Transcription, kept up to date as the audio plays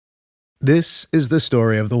This is the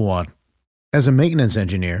story of the one. As a maintenance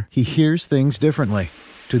engineer, he hears things differently.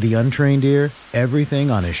 To the untrained ear,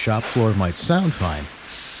 everything on his shop floor might sound fine,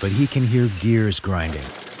 but he can hear gears grinding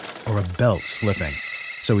or a belt slipping.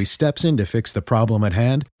 So he steps in to fix the problem at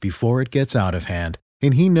hand before it gets out of hand.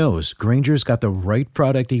 And he knows Grainger's got the right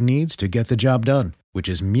product he needs to get the job done, which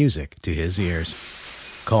is music to his ears.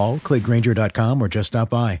 Call, click Grainger.com, or just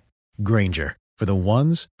stop by. Grainger, for the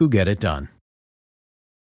ones who get it done.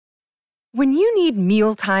 When you need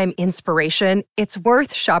mealtime inspiration, it's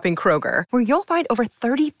worth shopping Kroger, where you'll find over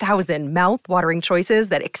 30,000 mouth-watering choices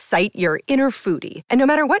that excite your inner foodie. And no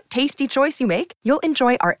matter what tasty choice you make, you'll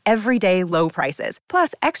enjoy our everyday low prices,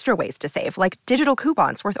 plus extra ways to save, like digital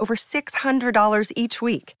coupons worth over $600 each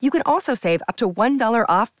week. You can also save up to $1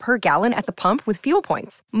 off per gallon at the pump with fuel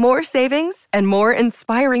points. More savings and more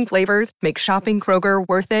inspiring flavors make shopping Kroger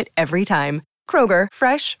worth it every time. Kroger,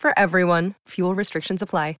 fresh for everyone. Fuel restrictions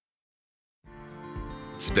apply.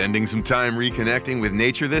 Spending some time reconnecting with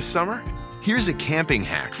nature this summer? Here's a camping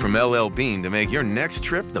hack from LL Bean to make your next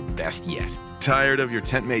trip the best yet. Tired of your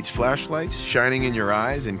tent mate's flashlights shining in your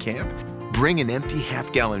eyes in camp? Bring an empty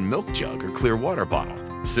half-gallon milk jug or clear water bottle.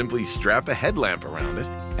 Simply strap a headlamp around it,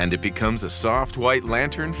 and it becomes a soft white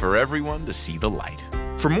lantern for everyone to see the light.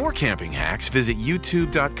 For more camping hacks, visit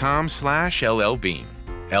youtube.com/LLBean.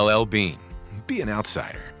 LL Bean. Be an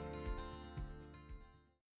outsider.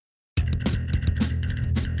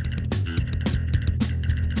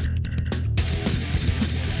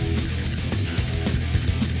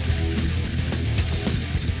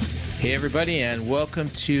 Hey everybody, and welcome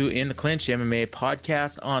to In the Clinch MMA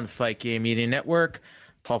podcast on the Fight Game Media Network.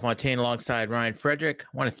 Paul Fontaine alongside Ryan Frederick. I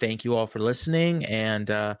want to thank you all for listening,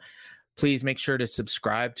 and please make sure to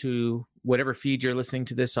subscribe to whatever feed you're listening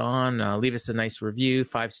to this on. Leave us a nice review,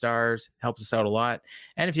 5 stars, helps us out a lot.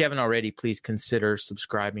 And if you haven't already, please consider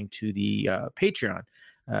subscribing to the Patreon,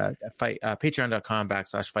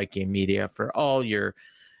 patreon.com/Fight Game Media for all your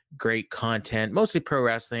great content, mostly pro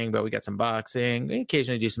wrestling, but we got some boxing. We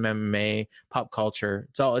occasionally do some MMA, pop culture.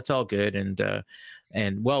 It's all good and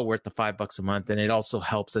well worth the $5 a month. And it also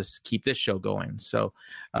helps us keep this show going. So,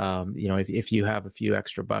 if you have a few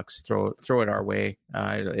extra bucks, throw it our way.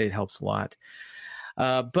 It helps a lot.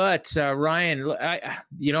 But Ryan,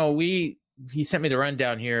 he sent me the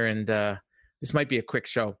rundown here, and this might be a quick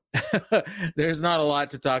show. There's not a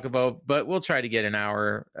lot to talk about, but we'll try to get an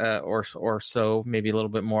hour or so, maybe a little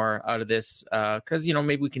bit more out of this, because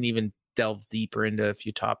maybe we can even delve deeper into a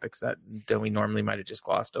few topics that we normally might have just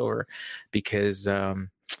glossed over, because it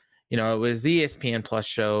was the ESPN Plus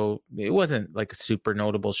show. It wasn't like a super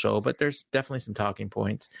notable show, but there's definitely some talking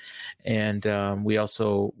points. And we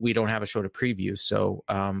don't have a show to preview. So,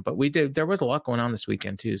 but there was a lot going on this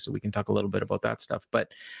weekend too. So we can talk a little bit about that stuff.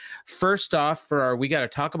 But first off, for our We Got to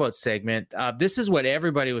Talk About segment, this is what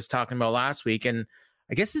everybody was talking about last week. And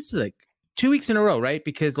I guess it's like 2 weeks in a row, right?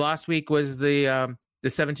 Because last week was the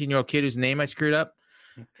 17-year-old kid whose name I screwed up.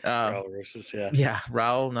 Raul Rosas, yeah. Yeah,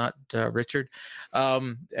 Raul, not Richard.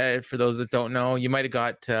 For those that don't know, you might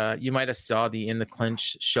have saw the In the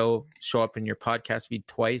Clinch show up in your podcast feed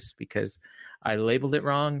twice because I labeled it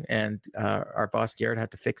wrong, and our boss Garrett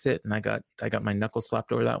had to fix it, and I got my knuckles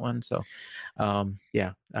slapped over that one. So, I'm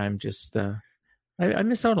just I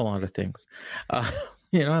miss out on a lot of things.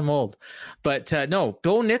 I'm old, but no,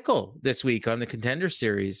 Bo Nickal this week on the Contender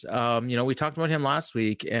Series. We talked about him last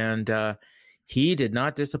week, and he did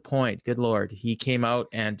not disappoint. Good Lord. He came out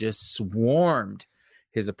and just swarmed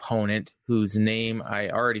his opponent, whose name I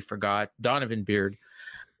already forgot, Donovan Beard.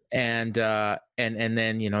 And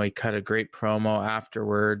then, he cut a great promo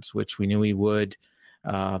afterwards, which we knew he would,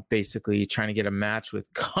 basically trying to get a match with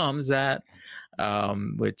Khamzat,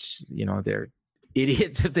 which, they're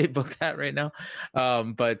idiots if they book that right now.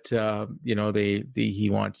 He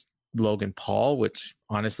wants Logan Paul, which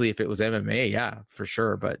honestly, if it was MMA, yeah, for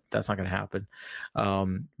sure, but that's not going to happen.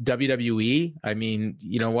 WWE, I mean,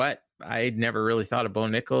 you know what? I never really thought of Bo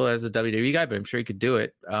Nickal as a WWE guy, but I'm sure he could do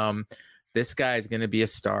it. This guy is going to be a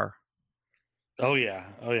star. Oh yeah.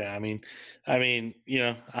 I mean, I laid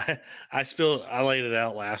it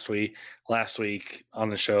out last week on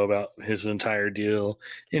the show about his entire deal,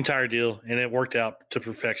 and it worked out to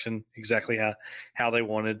perfection, exactly how they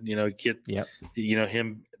wanted.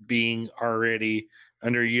 Him being already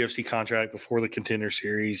under a UFC contract before the Contender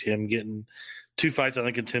Series, him getting 2 fights on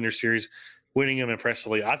the Contender Series, winning them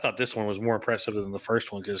impressively. I thought this one was more impressive than the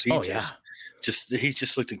first one because he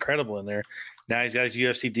just looked incredible in there. Now he's got his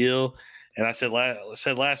UFC deal. And I said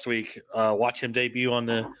last week, watch him debut on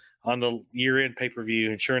the year-end pay-per-view,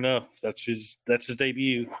 and sure enough, that's his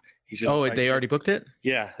debut. They already booked it?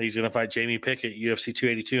 Yeah, he's going to fight Jamie Pickett, UFC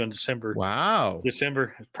 282 in December. Wow.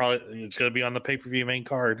 December. It's going to be on the pay-per-view main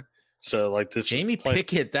card. So like this Jamie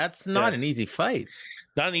Pickett, that's not an easy fight.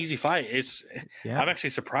 Not an easy fight. I'm actually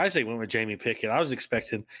surprised they went with Jamie Pickett. I was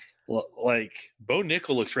expecting like Bo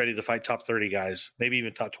Nickal looks ready to fight top 30 guys, maybe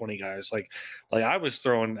even top 20 guys. Like I was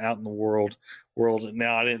throwing out in the world.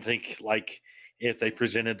 Now I didn't think like if they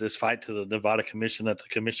presented this fight to the Nevada Commission that the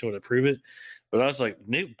commission would approve it. But I was like,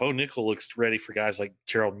 Bo Nickal looks ready for guys like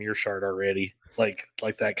Gerald Mearshart already, like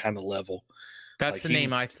that kind of level. That's like the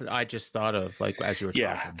name I just thought of, like as you were talking.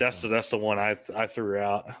 Yeah, that's the one I threw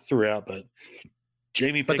out. But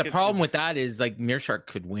Jamie Pickett's, but the problem with that is like Mearshart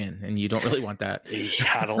could win, and you don't really want that.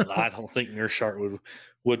 Yeah, I don't think Mearshart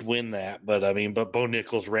would win that. But I mean, but Bo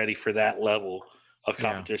Nickal's ready for that level of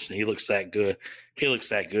competition. Yeah. He looks that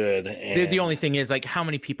good. And the only thing is, like, how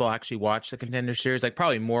many people actually watch the Contender Series? Like,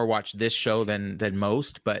 probably more watch this show than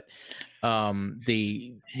most. But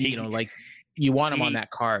you want him on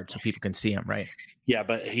that card so people can see him, right? Yeah,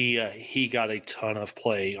 but he got a ton of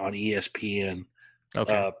play on ESPN.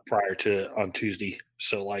 Prior to on Tuesday,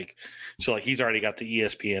 so he's already got the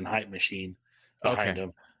ESPN hype machine behind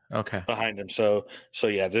him. Behind him. So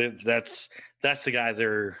yeah, that's the guy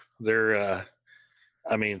they're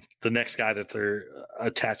I mean, the next guy that they're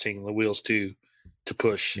attaching the wheels to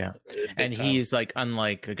push. Yeah, and he's like,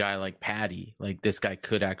 unlike a guy like Patty, like this guy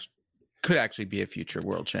could actually be a future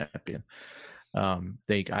world champion. I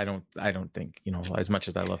don't think, as much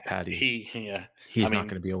as I love Patty, he's not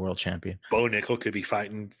going to be a world champion. Bo Nickal could be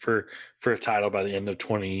fighting for a title by the end of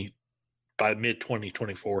by mid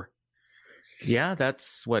 2024. Yeah,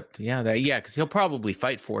 that's what. Because he'll probably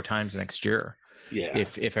fight 4 times next year. Yeah,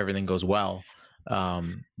 if everything goes well.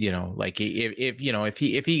 Like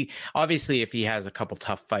if he obviously if he has a couple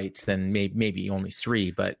tough fights, then maybe only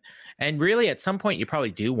 3. And really, at some point, you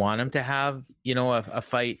probably do want him to have a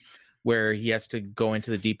fight where he has to go into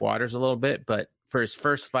the deep waters a little bit. But for his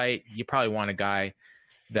first fight, you probably want a guy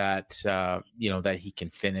that, that he can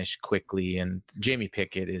finish quickly. And Jamie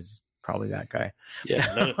Pickett is probably that guy.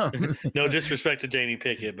 Yeah. No disrespect to Jamie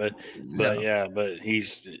Pickett, but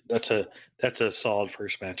that's a solid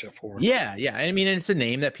first matchup for him. Yeah. I mean, it's a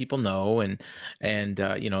name that people know and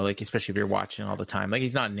like, especially if you're watching all the time, like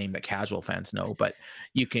he's not a name that casual fans know, but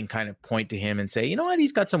you can kind of point to him and say, you know what,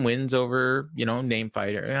 he's got some wins over, name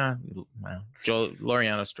fighter. Yeah. Joe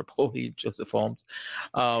Laureano Strapoli, Joseph Holmes.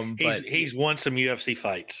 But he's won some UFC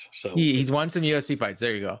fights. So he's won some UFC fights.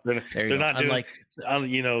 There you go. They're not doing,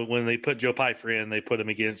 when they put Joe Pyfer in, they put him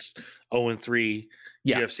against 0-3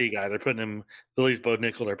 UFC guy. They're putting him, at least Bo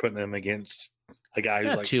Nickal, they're putting him against a guy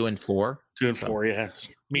who's like 2-4. 2-4, yeah.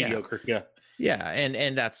 Mediocre, yeah. Yeah,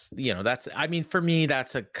 and that's I mean, for me,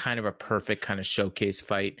 that's a kind of a perfect kind of showcase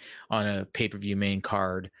fight on a pay-per-view main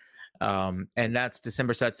card. And that's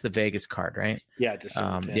December, so that's the Vegas card, right? Yeah,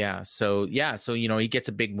 December 10th. So he gets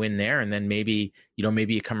a big win there, and then maybe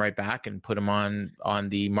you come right back and put him on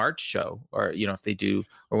the March show, or if they do,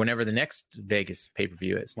 or whenever the next Vegas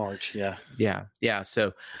pay-per-view is. March, yeah.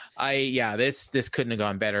 So this couldn't have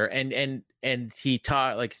gone better. And he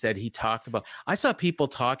talked, like I said, about, I saw people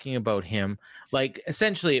talking about him, like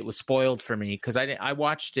essentially it was spoiled for me because I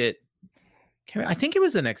watched it, I think it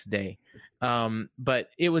was the next day. But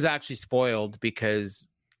it was actually spoiled because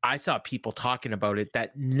I saw people talking about it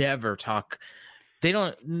that never talk.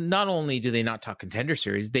 Not only do they not talk Contender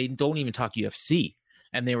Series, they don't even talk UFC,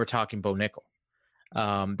 and they were talking Bo Nickal.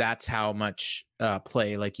 That's how much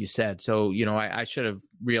play, like you said. So, I should have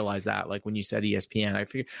realized that, like when you said ESPN, I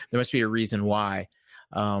figured there must be a reason why.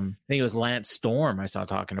 I think it was Lance Storm I saw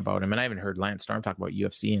talking about him, and I haven't heard Lance Storm talk about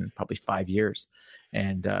UFC in probably 5 years.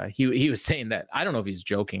 And he was saying that, I don't know if he's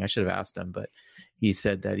joking, I should have asked him, but he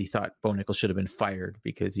said that he thought Bo Nickal should have been fired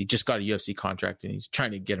because he just got a UFC contract and he's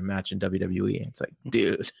trying to get a match in WWE. And it's like,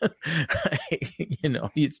 dude,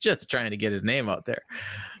 he's just trying to get his name out there.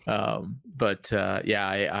 I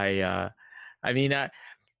mean,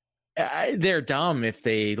 they're dumb if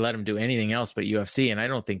they let him do anything else but UFC, and I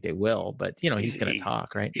don't think they will. But he's going to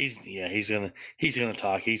talk, right? He's going to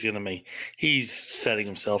talk. He's setting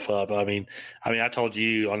himself up. I mean, I told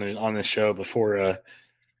you on this show before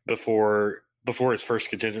his first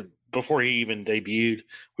contender, before he even debuted,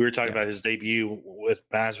 we were talking about his debut with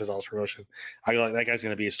Masvidal's promotion. I go, like, that guy's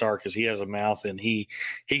going to be a star because he has a mouth and he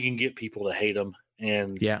can get people to hate him.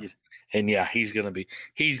 And he's going to be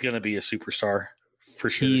a superstar. For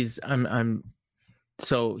sure.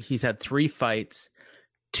 So he's had 3 fights,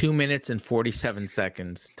 2 minutes and 47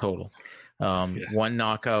 seconds total. 1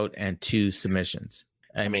 knockout and 2 submissions.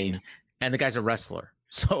 I mean, and the guy's a wrestler.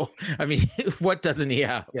 So, I mean, what doesn't he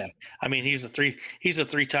have? Yeah. I mean, he's a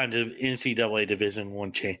three-time NCAA Division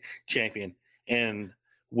I champion, and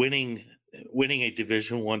winning a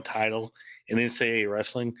Division I title in NCAA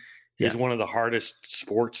wrestling is one of the hardest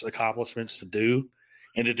sports accomplishments to do,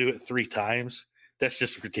 and to do it 3 times, that's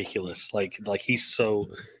just ridiculous. Like he's so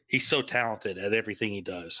talented at everything he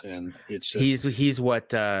does, and it's just, he's what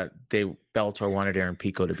Bellator wanted Aaron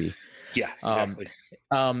Pico to be. Yeah, exactly.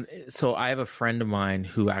 So I have a friend of mine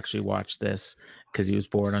who actually watched this because he was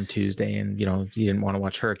bored on Tuesday, and he didn't want to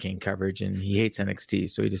watch Hurricane coverage, and he hates NXT,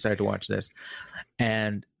 so he decided to watch this.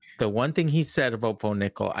 And the one thing he said about Bo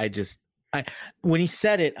Nickal, when he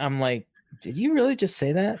said it, I'm like, did you really just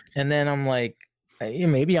say that? And then I'm like,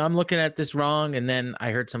 maybe I'm looking at this wrong. And then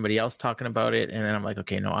I heard somebody else talking about it, and then I'm like,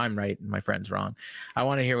 okay, no, I'm right, and my friend's wrong. I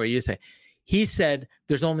want to hear what you say. He said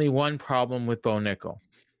there's only one problem with Bo Nickal.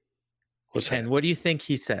 What's that? And what do you think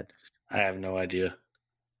he said? I have no idea.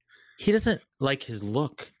 He doesn't like his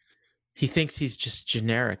look. He thinks he's just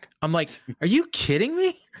generic. I'm like, are you kidding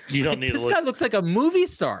me? You don't need this guy looks like a movie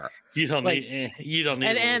star. You don't need.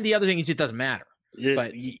 And the other thing is, it doesn't matter.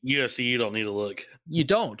 But UFC, you don't need a look. You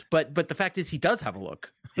don't. But the fact is, he does have a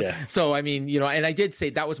look. Yeah. So I mean, and I did say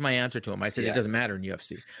that was my answer to him. I said it doesn't matter in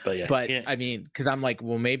UFC. But I mean, because I'm like,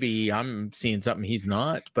 well, maybe I'm seeing something he's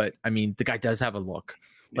not. But I mean, the guy does have a look.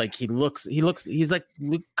 Like he's like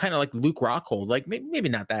kind of like Luke Rockhold, like maybe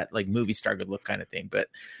not that like movie star good look kind of thing, but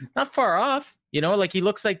not far off. Like he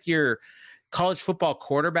looks like your college football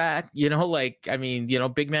quarterback. Like I mean,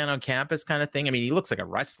 big man on campus kind of thing. I mean, he looks like a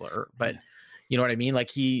wrestler, but you know what I mean.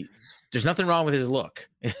 Like there's nothing wrong with his look,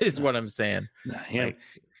 is what I'm saying.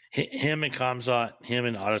 Him and Kamzat, him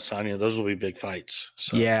and Adesanya, those will be big fights.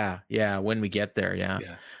 So. Yeah. When we get there, yeah.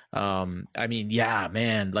 I mean, yeah,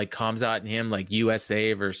 man, like Kamzat and him, like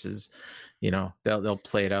USA versus, they'll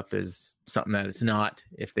play it up as something that it's not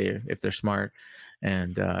if they're smart.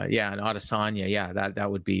 And and Adesanya,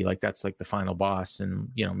 that would be like, that's like the final boss, and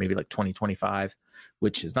maybe like 2025,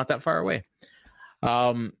 which is not that far away.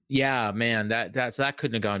 Yeah, man, that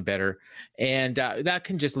couldn't have gone better. And that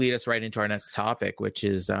can just lead us right into our next topic, which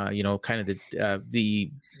is kind of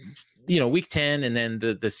the week 10 and then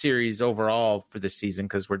the series overall for this season,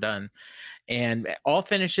 because we're done. And all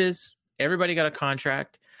finishes, everybody got a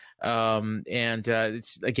contract.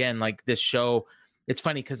 It's again, like this show, it's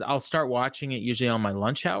funny because I'll start watching it usually on my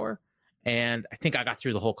lunch hour, and I think I got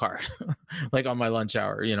through the whole card like on my lunch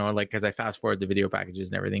hour, like because I fast forward the video packages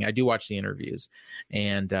and everything. I do watch the interviews,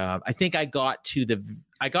 and I think I got to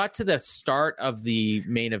the start of the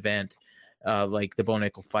main event, like the Bo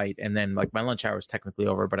Nickal fight, and then like my lunch hour was technically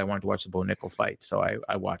over, but I wanted to watch the Bo Nickal fight, so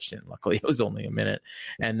I watched it. And luckily, it was only a minute,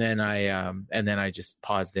 and then I just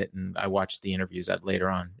paused it and I watched the interviews later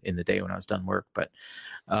on in the day when I was done work. But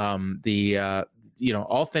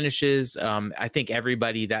all finishes. I think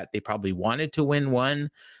everybody that they probably wanted to win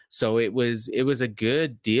won, so it was a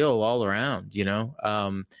good deal all around.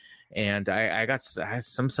 And I got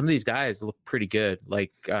some of these guys look pretty good,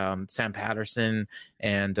 like Sam Patterson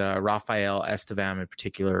and Rafael Estevam in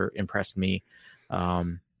particular impressed me.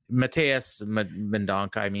 Mateus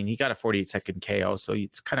Mendonca, I mean, he got a 48-second KO, so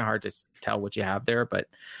it's kind of hard to tell what you have there. But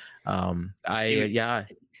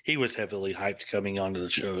he was heavily hyped coming onto the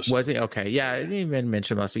show. Was he? Okay, yeah, I didn't even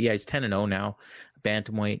mention last week. Yeah, he's 10-0 now,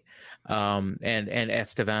 bantamweight. And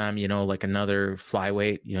Estevam, like another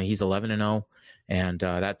flyweight, he's 11-0. And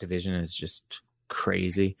that division is just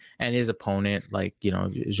crazy. And his opponent, like,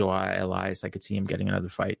 Joao Elias, I could see him getting another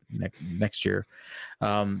fight next year.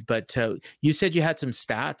 But you said you had some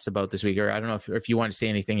stats about this week, or I don't know if you want to say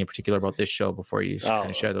anything in particular about this show before you kind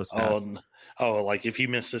of share those stats. Like if you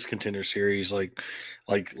missed this Contender Series, like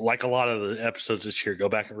a lot of the episodes this year, go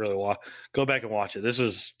back and watch it.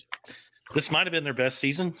 This might have been their best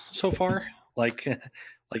season so far.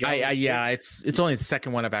 It's only the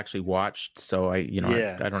second one I've actually watched, so I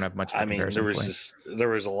don't have much. I mean, there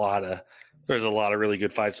was a lot of really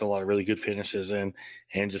good fights, a lot of really good finishes, and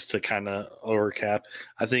just to kind of overcap,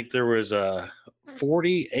 I think there was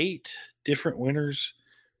 48 different winners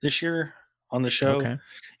this year on the show,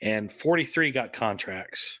 and 43 got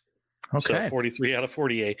contracts. Okay. So 43 out of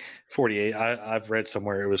 48. I've read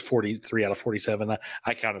somewhere it was 43 out of 47.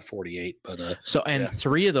 I counted 48, but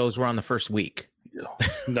three of those were on the first week.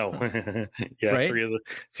 No. Yeah, right? three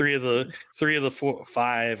of the four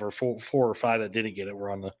or five that didn't get it were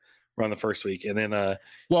on the first week. And then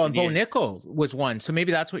Bo Nickal was one. So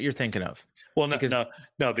maybe that's what you're thinking of. Well,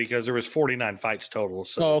 no, because there was 49 fights total.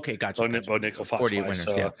 So okay, gotcha. Bo Nickal fought 48 twice,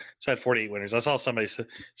 winners, so I had 48 winners. I saw somebody.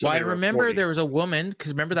 Well, I remember there was a woman,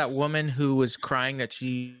 because remember that woman who was crying that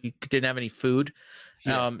she didn't have any food,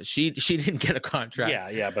 Yeah. She didn't get a contract.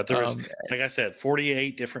 Yeah. But there was, like I said,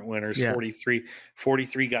 48 different winners. Yeah.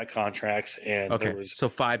 43 got contracts, and there was so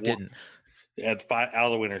 5 didn't. Had 5 out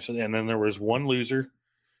of the winners, and then there was one loser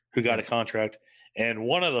who got a contract, and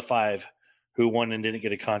one of the 5 who won and didn't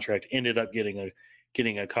get a contract ended up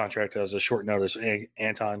getting a contract as a short notice.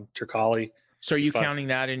 Anton Turkali. So are you counting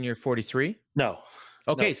that in your 43? No.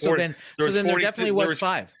 Okay, no, so then there definitely was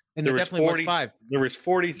 5. And there definitely was 5. There was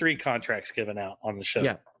 43 contracts given out on the show.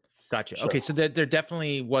 Yeah, gotcha. So, okay, so there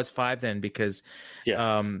definitely was 5 then, because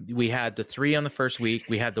we had the 3 on the first week.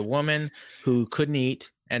 We had the woman who couldn't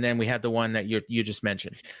eat, and then we had the one that you just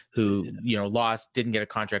mentioned, who lost, didn't get a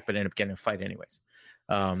contract, but ended up getting a fight anyways.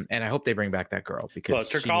 And I hope they bring back that girl, because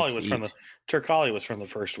Turkali was from the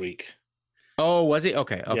first week. Oh, was he?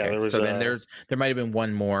 Okay. Yeah, so then there might have been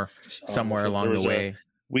one more somewhere along the way.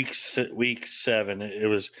 Week 7, it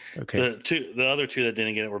was the other 2 that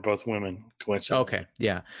didn't get it were both women, coincidentally. Okay,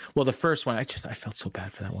 yeah. Well, the first one, I felt so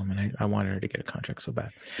bad for that woman. I wanted her to get a contract so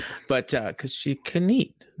bad, but because she couldn't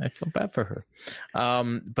eat, I felt bad for her.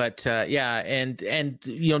 And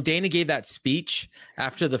Dana gave that speech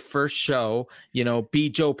after the first show. Be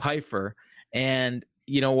Joe Pyfer, and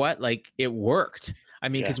you know what? Like, it worked. I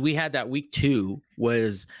mean, because we had that week 2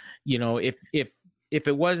 was, if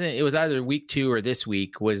it wasn't, it was either week 2 or this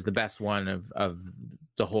week was the best one of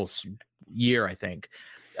the whole year, I think.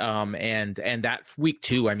 And that week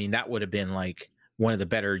 2, I mean, that would have been like one of the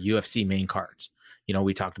better UFC main cards.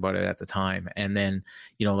 We talked about it at the time. And then,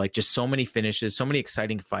 like, just so many finishes, so many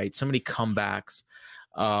exciting fights, so many comebacks,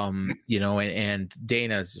 and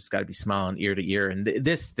Dana's just got to be smiling ear to ear. And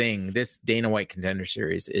this Dana White Contender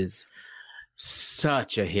Series is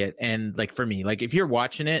such a hit. And like, for me, like, if you're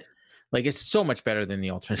watching it, like, it's so much better than The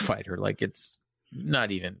Ultimate Fighter. Like, it's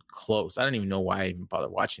not even close. I don't even know why I even bother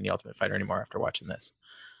watching The Ultimate Fighter anymore after watching this.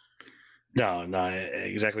 No,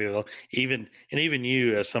 exactly. Even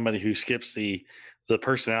you, as somebody who skips the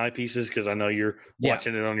personality pieces, because I know you're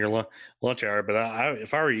watching it on your lunch hour. But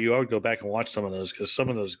if I were you, I would go back and watch some of those, because some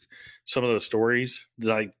of those stories,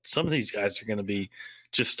 like, some of these guys are going to be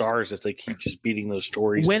just stars if they keep just beating those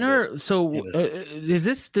stories. Does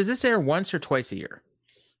this air once or twice a year?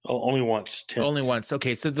 Oh, only once. Only once.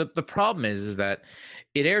 Okay, so the problem is that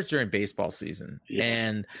it airs during baseball season,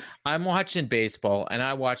 and I'm watching baseball, and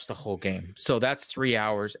I watch the whole game. So that's 3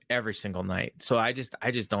 hours every single night. So I just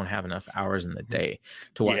don't have enough hours in the day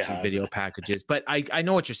to watch these video packages. But I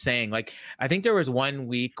know what you're saying. Like, I think there was one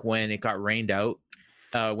week when it got rained out,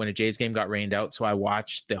 when a Jays game got rained out. So I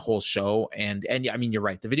watched the whole show, and I mean, you're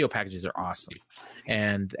right. The video packages are awesome.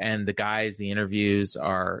 And the guys, the interviews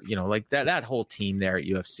are, like that whole team there at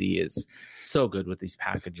UFC is so good with these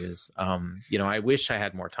packages. I wish I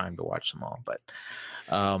had more time to watch them all, but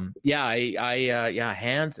hands,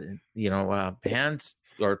 hands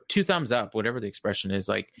or 2 thumbs up, whatever the expression is.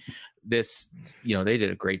 Like, this, they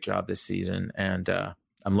did a great job this season, and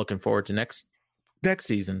I'm looking forward to next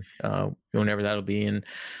season, whenever that'll be. And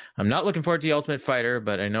I'm not looking forward to The Ultimate Fighter,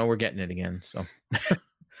 but I know we're getting it again. So.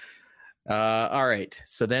 All right.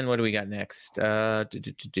 So then what do we got next?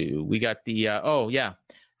 We got the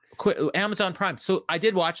Amazon Prime. So I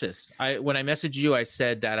did watch this. When I messaged you, I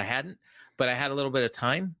said that I hadn't, but I had a little bit of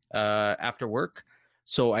time after work.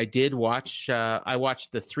 So I did watch. I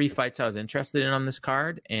watched the 3 fights I was interested in on this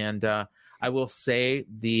card, and I will say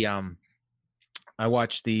I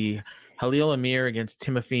watched the Halil Amir against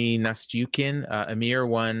Timothy Nastyukhin. Amir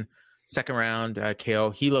won second round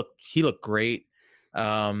KO. He looked great.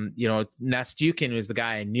 Nastyukhin was the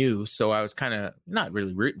guy I knew, so I was kind of not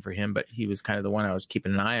really rooting for him, but he was kind of the one I was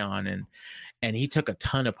keeping an eye on, and he took a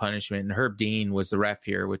ton of punishment. And Herb Dean was the ref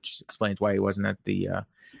here, which explains why he wasn't at the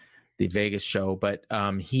Vegas show. But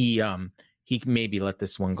he maybe let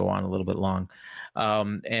this one go on a little bit long.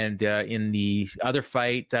 In the other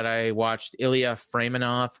fight that I watched, Ilya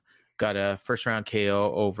Fraimanov got a first round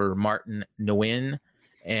KO over Martin Nguyen,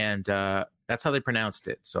 and that's how they pronounced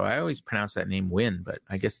it. So I always pronounce that name Win, but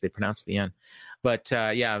I guess they pronounced the N. But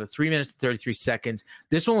 3 minutes and 33 seconds.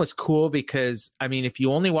 This one was cool because, I mean, if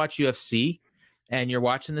you only watch UFC and you're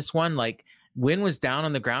watching this one, like, Win was down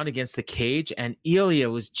on the ground against the cage, and Ilya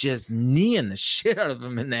was just kneeing the shit out of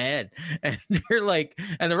him in the head. And you're like,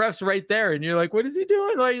 and the ref's right there, and you're like, what is he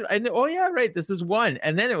doing? Like, and oh yeah, right, this is one.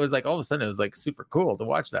 And then it was like, all of a sudden, it was like super cool to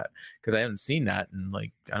watch that, because I haven't seen that in,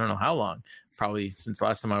 like, I don't know how long, probably since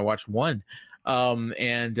last time I watched one. And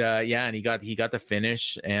he got the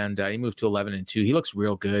finish, and he moved to 11-2. He looks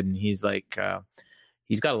real good, and he's like,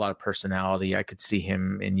 he's got a lot of personality. I could see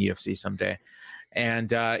him in UFC someday.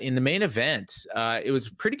 And in the main event, it was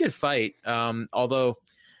a pretty good fight. Although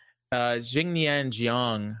Xingnian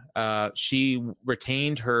Jiang, she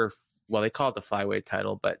retained her, well, they call it the flyweight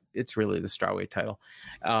title, but it's really the strawweight title,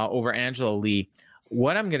 over Angela Lee.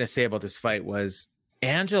 What I'm going to say about this fight was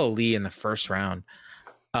Angela Lee in the first round,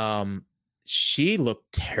 she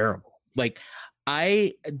looked terrible. Like,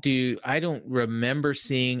 I don't remember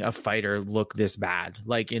seeing a fighter look this bad,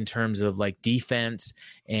 like in terms of like defense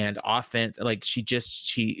and offense. Like she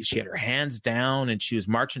had her hands down and she was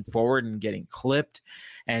marching forward and getting clipped,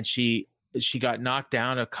 and she got knocked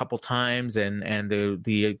down a couple times, and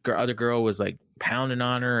the other girl was like pounding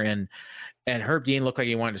on her, and Herb Dean looked like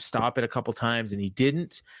he wanted to stop it a couple times and he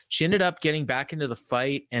didn't. She ended up getting back into the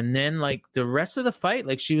fight, and then like the rest of the fight,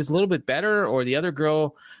 like she was a little bit better, or the other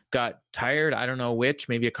girl got tired. I don't know which,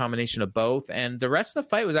 maybe a combination of both. And the rest of the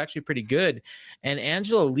fight was actually pretty good. And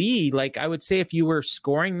Angela Lee, like I would say if you were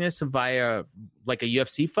scoring this via like a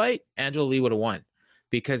UFC fight, Angela Lee would have won,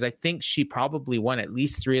 because I think she probably won at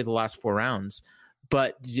least 3 of the last 4 rounds.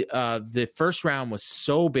 But the first round was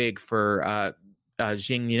so big for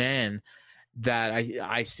Jing Yan that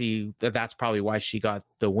I see that's probably why she got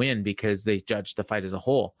the win, because they judged the fight as a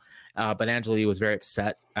whole. But Angela Lee was very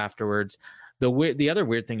upset afterwards. The other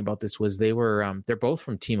weird thing about this was they're both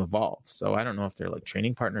from Team Evolve, so I don't know if they're like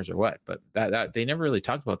training partners or what, but that they never really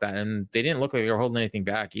talked about that, and they didn't look like they were holding anything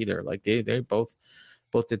back either. Like they both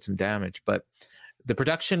did some damage, but the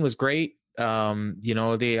production was great. They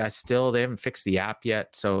haven't fixed the app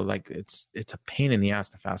yet, so like it's a pain in the ass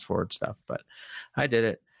to fast forward stuff, but I did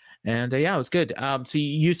it, and it was good. So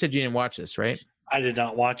you said you didn't watch this, right? I did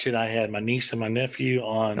not watch it. I had my niece and my nephew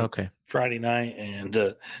on Friday night,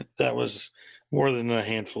 and that was more than a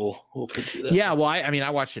handful. We'll put to that. Yeah, well, I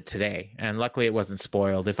watched it today, and luckily it wasn't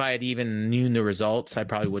spoiled. If I had even known the results, I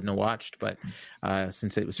probably wouldn't have watched. But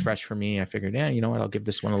since it was fresh for me, I figured, you know what, I'll give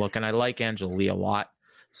this one a look. And I like Angela Lee a lot,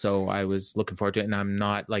 so I was looking forward to it. And I'm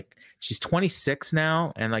not like, she's 26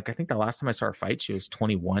 now, and like I think the last time I saw her fight, she was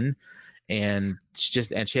 21. And she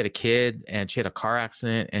had a kid, and she had a car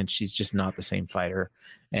accident, and she's just not the same fighter.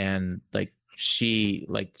 And she's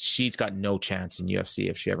got no chance in UFC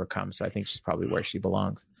if she ever comes. So I think she's probably where she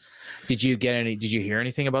belongs. Did you hear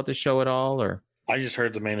anything about this show at all, or? I just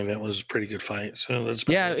heard the main event was a pretty good fight. So that's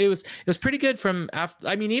it was pretty good from after.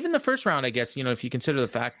 I mean, even the first round, I guess, if you consider the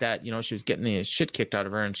fact that, she was getting the shit kicked out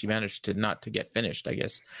of her and she managed to not to get finished, I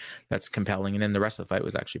guess that's compelling. And then the rest of the fight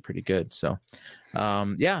was actually pretty good. So,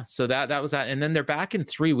 so that was that. And then they're back in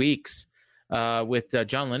 3 weeks with the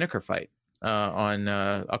John Lineker fight on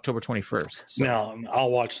October 21st. So. Now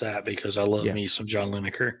I'll watch that because I love me some John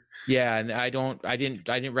Lineker. Yeah, and I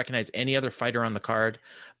didn't recognize any other fighter on the card,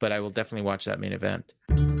 but I will definitely watch that main event.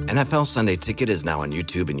 NFL Sunday Ticket is now on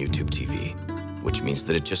YouTube and YouTube TV, which means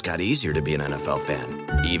that it just got easier to be an NFL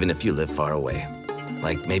fan, even if you live far away.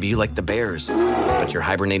 Like maybe you like the Bears, but you're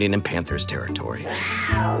hibernating in Panthers territory.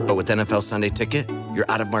 But with NFL Sunday Ticket, your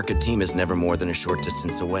out-of-market team is never more than a short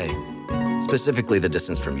distance away. Specifically, the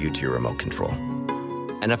distance from you to your remote control.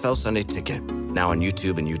 NFL Sunday Ticket, now on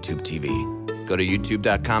YouTube and YouTube TV. Go to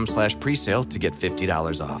youtube.com/presale to get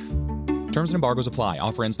 $50 off. Terms and embargoes apply.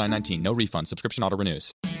 Offer ends 9/19. No refund. Subscription auto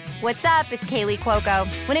renews. What's up? It's Kaylee Cuoco.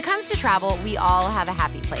 When it comes to travel, we all have a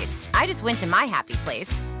happy place. I just went to my happy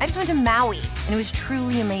place. I just went to Maui, and it was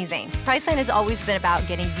truly amazing. Priceline has always been about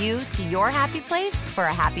getting you to your happy place for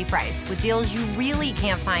a happy price with deals you really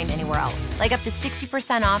can't find anywhere else. Like up to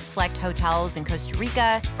 60% off select hotels in Costa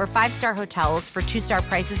Rica or 5-star hotels for 2-star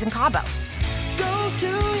prices in Cabo. Go to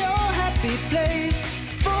your happy place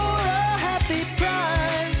for a happy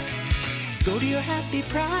price. Go to your happy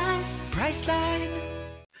price, Priceline.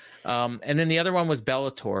 And then the other one was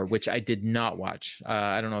Bellator, which I did not watch.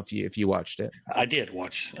 I don't know if you watched it. I did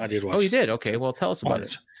watch. Oh, you did? Okay. Well, tell us about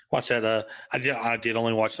it. Watch that. I did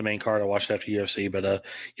only watch the main card. I watched after UFC, but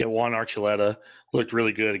Juan Archuleta looked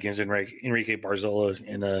really good against Enrique Barzola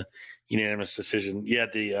in a unanimous decision.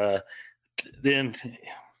 Then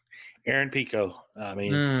Aaron Pico. I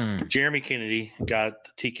mean, Jeremy Kennedy got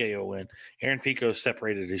the TKO win. Aaron Pico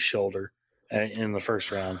separated his shoulder in the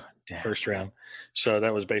first round. So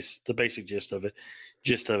that was the basic gist of it.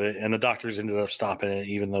 And the doctors ended up stopping it,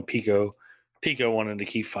 even though Pico wanted to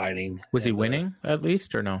keep fighting. Was he winning at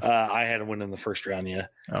least, or no? I had him win in the first round. Yeah.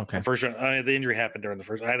 Okay. The first round. The injury happened during the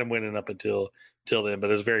first. I had him winning up until then, but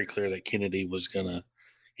it was very clear that Kennedy was gonna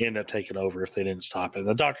end up taking over if they didn't stop it. And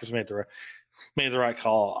the doctors made the right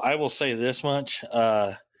call. I will say this much: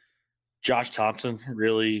 Josh Thompson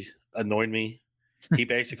really annoyed me. He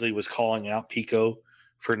basically was calling out Pico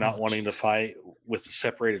for not wanting to fight with a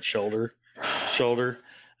separated shoulder.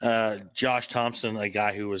 Josh Thompson, a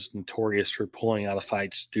guy who was notorious for pulling out of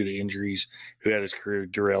fights due to injuries, who had his career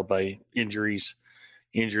derailed by injuries,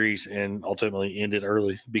 injuries and ultimately ended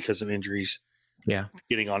early because of injuries. Yeah.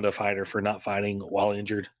 Getting onto a fighter for not fighting while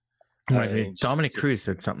injured. Dominic Cruz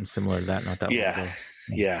said something similar to that not that long ago.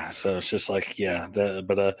 Yeah. So it's just like,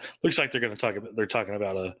 looks like they're talking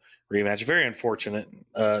about a rematch. Very unfortunate.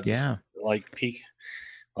 Like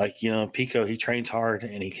Pico, he trains hard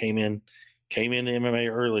and he came into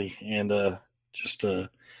MMA early and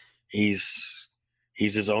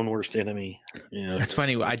he's his own worst enemy. It's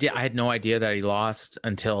funny. I had no idea that he lost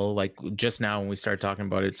until like just now when we started talking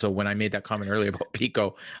about it. So when I made that comment earlier about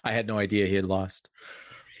Pico, I had no idea he had lost.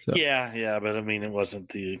 So. Yeah, but I mean, it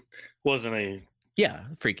wasn't a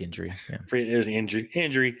freak injury. Yeah. It was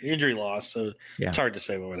injury loss. So it's hard to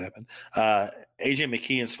say what would happen. AJ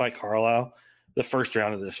McKee and Spike Carlisle. The first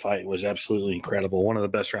round of this fight was absolutely incredible. One of the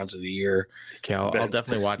best rounds of the year. Okay, I'll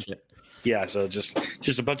definitely watch it. Yeah, so just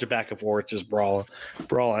a bunch of back and forth, just brawling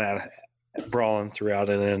throughout,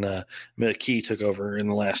 and then McKee took over in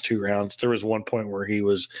the last 2 rounds. There was one point where he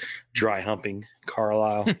was dry humping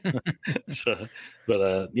Carlisle.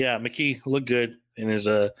 McKee looked good in his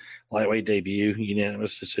lightweight debut,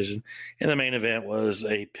 unanimous decision. And the main event was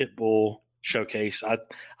a Pitbull showcase. I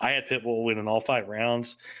had Pitbull winning all 5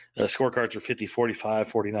 rounds. The scorecards were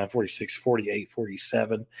 50-45, 49-46,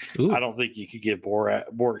 48-47. I don't think you could give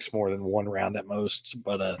Borix more than 1 round at most.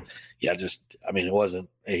 But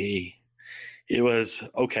it was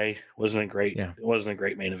okay. Wasn't a great. Yeah. It wasn't a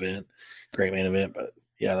great main event. But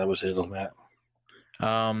yeah, that was it on that.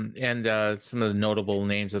 And some of the notable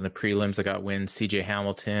names on the prelims that got wins: C.J.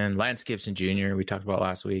 Hamilton, Lance Gibson Jr. We talked about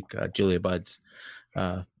last week. Julia Budd's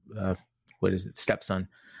stepson,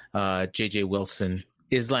 J.J. Wilson,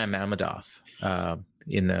 Islam Mammadov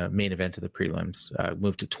in the main event of the prelims,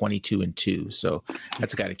 moved to 22-2. So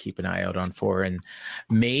that's a guy to keep an eye out on for. And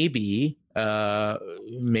maybe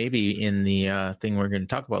in the thing we're going to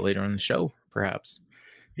talk about later on the show, perhaps.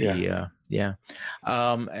 Yeah.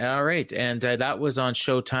 All right. And that was on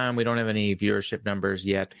Showtime. We don't have any viewership numbers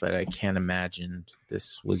yet, but I can't imagine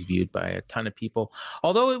this was viewed by a ton of people.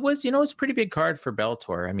 Although it was, it's a pretty big card for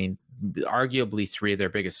Bellator. I mean, arguably 3 of their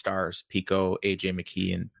biggest stars, Pico, AJ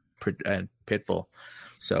McKee, and Pitbull.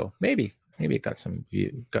 So maybe it got some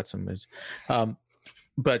moves.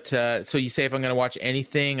 So you say if I'm going to watch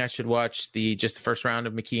anything, I should watch just the first round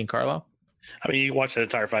of McKee and Carlisle? I mean, you can watch that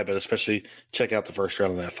entire fight, but especially check out the first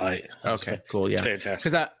round of that fight. Okay, cool. Yeah. It's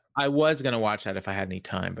fantastic. Because I was going to watch that if I had any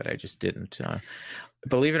time, but I just didn't.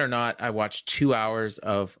 Believe it or not, I watched 2 hours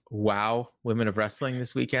of WOW Women of Wrestling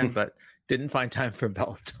this weekend, but didn't find time for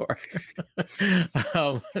Bellator.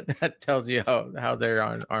 That tells you how they're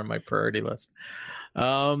on my priority list.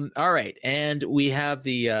 All right. And we have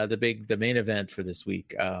the main event for this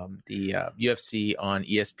week, the UFC on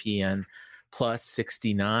ESPN Plus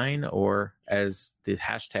 69, or as the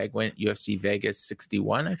hashtag went, UFC Vegas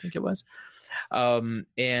 61, I think it was. Main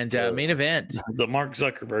event, the Mark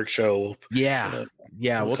Zuckerberg show.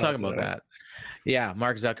 We'll talk about that. Yeah,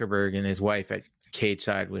 Mark Zuckerberg and his wife at cage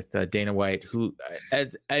side with Dana White, who,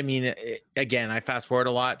 again, I fast forward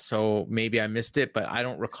a lot, so maybe I missed it, but I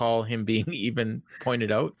don't recall him being even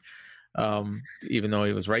pointed out, even though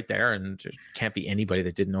he was right there, and there can't be anybody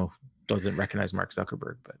that doesn't recognize Mark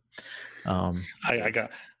Zuckerberg. But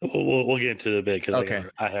we'll get into it a bit because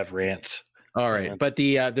I have rants. All right, but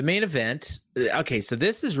the main event. Okay, so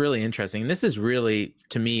this is really interesting. This is really,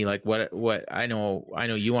 to me, like what I know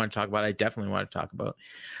you want to talk about. I definitely want to talk about.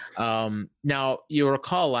 Now you'll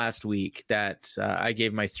recall last week that I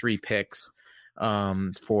gave my 3 picks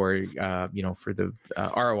for the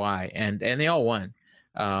ROI, and they all won.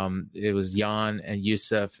 It was Jan and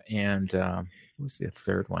Yusuf, and what was the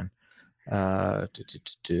third one? I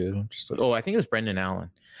think it was Brendan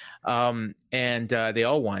Allen. And they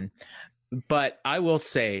all won. But I will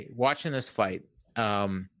say, watching this fight,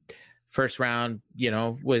 first round,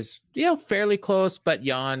 was fairly close, but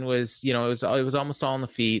Jan was, it was almost all on the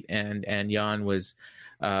feet, and Jan was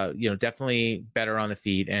definitely better on the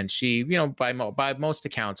feet, and she, by most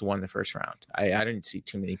accounts, won the first round. I didn't see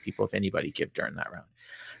too many people, if anybody, give Dern that round.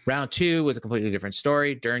 Round 2 was a completely different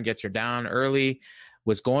story. Dern gets her down early,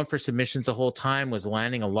 was going for submissions the whole time, was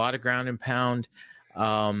landing a lot of ground and pound.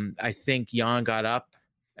 I think Jan got up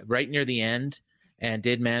right near the end and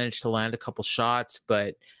did manage to land a couple shots,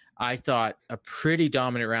 but I thought a pretty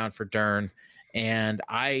dominant round for Dern. And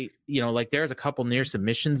there's a couple near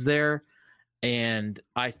submissions there, and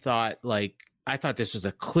I thought this was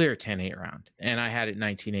a clear 10-8 round, and I had it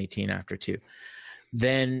 19-18 after 2.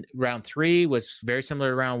 Then round 3 was very similar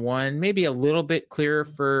to round 1, maybe a little bit clearer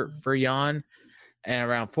for Jan. And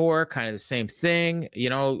round 4, kind of the same thing.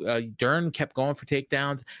 Dern kept going for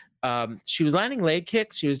takedowns. She was landing leg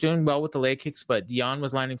kicks. She was doing well with the leg kicks, but Jan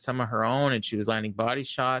was landing some of her own, and she was landing body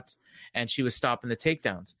shots, and she was stopping the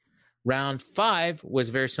takedowns. Round 5 was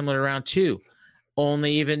very similar to round 2,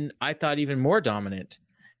 only I thought even more dominant.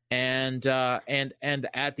 And at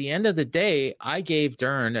the end of the day, I gave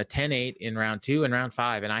Dern a 10-8 in round 2 and round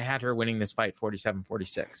 5, and I had her winning this fight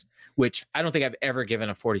 47-46, which I don't think I've ever given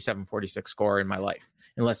a 47-46 score in my life,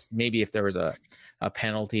 unless maybe if there was a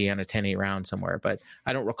penalty and a 10-8 round somewhere. But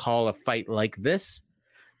I don't recall a fight like this.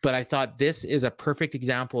 But I thought this is a perfect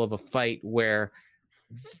example of a fight where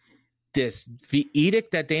the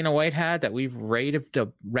edict that Dana White had, that we've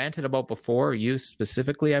ranted about before, you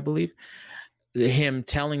specifically, I believe, him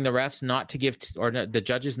telling the refs not to give, or the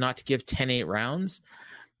judges not to give 10-8 rounds.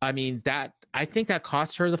 I mean, I think that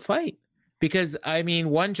cost her the fight, because I mean,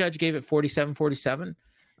 one judge gave it 47-47.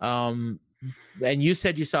 And you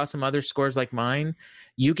said you saw some other scores like mine.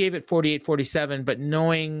 You gave it 48-47, but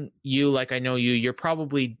knowing you, like I know you, you're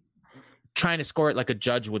probably trying to score it like a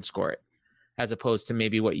judge would score it, as opposed to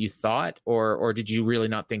maybe what you thought, or did you really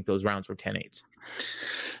not think those rounds were 10-8s?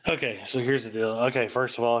 Okay, so here's the deal. Okay,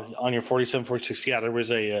 first of all, on your 47-46, yeah,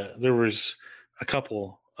 there was a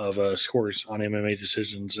couple of scores on MMA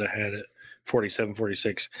decisions that had it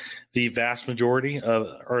 47-46. The vast majority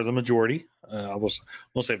or the majority, I won't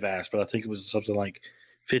say vast, but I think it was something like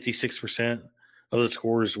 56% of the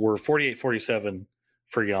scores were 48-47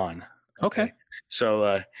 for Jan. Okay.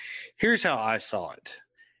 So here's how I saw it.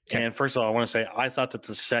 Okay. And first of all, I want to say I thought that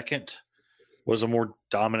the second was a more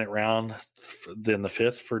dominant round than the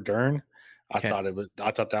fifth for Dern. I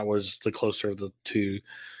thought that was the closer of the two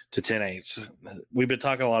to 10-8s. We've been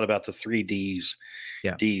talking a lot about the 3 Ds.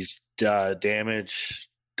 Yeah. Ds, damage,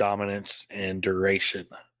 dominance, and duration.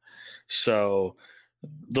 So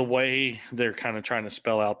the way they're kind of trying to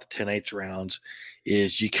spell out the 10-8 rounds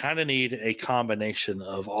is you kind of need a combination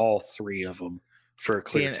of all 3 of them for a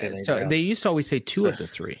clear 10-8 so round. They used to always say 2 of the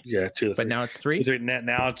 3. Yeah, 2 of the 3. But now it's 3?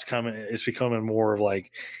 Now it's becoming more of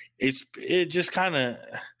like, it just kind of,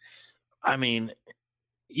 I mean,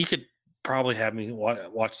 you could probably have me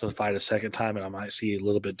watch the fight a second time and I might see it a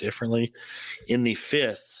little bit differently. In the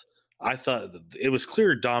 5th, I thought it was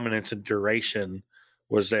clear dominance and duration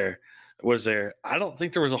was there. I don't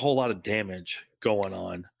think there was a whole lot of damage going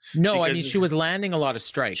on. No, I mean, she was landing a lot of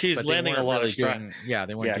strikes. She was landing a lot of strikes. Yeah,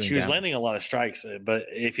 they weren't doing she was damage. landing a lot of strikes. But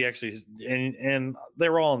if you actually and they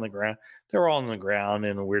were all on the ground. They were all on the ground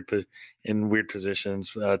in weird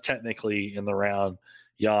positions. Technically, in the round,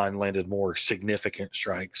 Jan landed more significant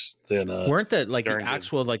strikes than weren't the Dern the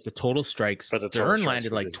actual did. The total strikes. But the total Dern strikes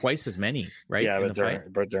landed like twice as many, right? Yeah, in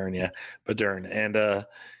but Dern,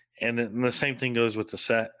 and then the same thing goes with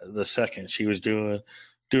the second. She was doing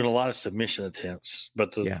a lot of submission attempts,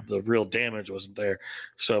 but the real damage wasn't there.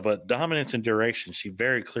 So, but dominance and duration, she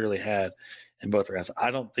very clearly had in both rounds.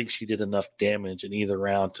 I don't think she did enough damage in either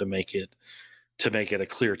round to make it a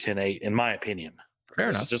clear 10-8, in my opinion.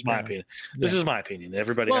 Fair enough. This is just my opinion. This is my opinion.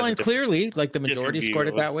 Everybody has and clearly, the majority scored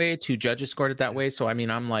it that way. 2 judges scored it that way. So, I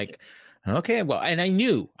mean, I'm like, okay, well, and I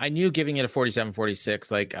knew giving it a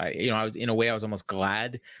 47-46, I was, in a way, I was almost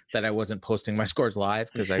glad that I wasn't posting my scores live,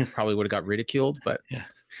 because I probably would have got ridiculed, but yeah.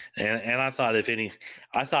 And I thought if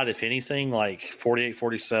anything, like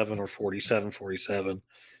 48-47 or 47-47,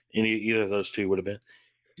 either of those two would have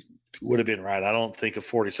been right. I don't think of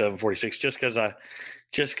 47-46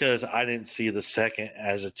 just because I didn't see the second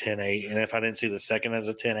as a 10-8, and if I didn't see the second as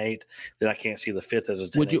a 10-8, then I can't see the 5th as a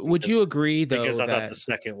 10-8. Would you agree though? Because I thought the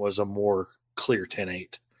second was a more clear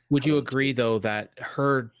 10-8. Would you agree though that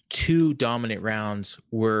her 2 dominant rounds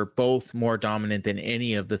were both more dominant than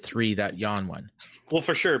any of the 3 that Jan won? Well,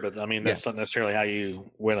 for sure, but I mean that's not necessarily how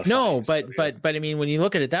you win a fight. No, but I mean, when you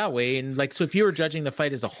look at it that way, and so if you were judging the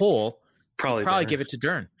fight as a whole, probably give it to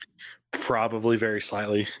Dern. Probably very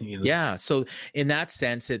slightly. Yeah. So in that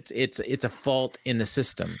sense, it's a fault in the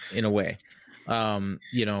system in a way.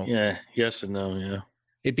 Yeah. Yes and no. Yeah.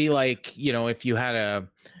 It'd be like, if you had a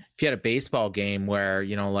baseball game where,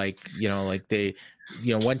 one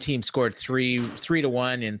team scored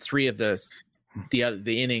 3-1 in 3 of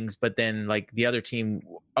the innings, but then the other team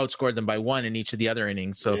outscored them by 1 in each of the other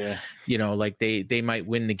innings. So, they might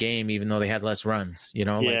win the game even though they had less runs,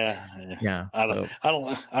 Yeah. I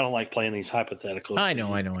don't like playing these hypotheticals. I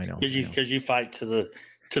know. Because you fight to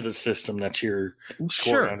the system that you're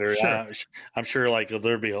scoring under. Sure. I'm sure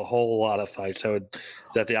there'd be a whole lot of fights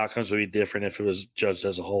that the outcomes would be different if it was judged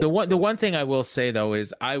as a whole. The one thing I will say though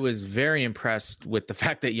is I was very impressed with the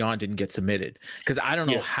fact that Jan didn't get submitted, because I don't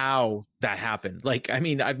know how that happened.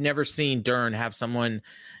 I've never seen Dern have someone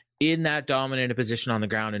in that dominant a position on the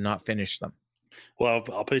ground and not finish them. Well,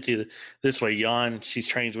 I'll put it to you this way. Jan, she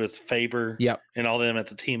trains with Faber and all them at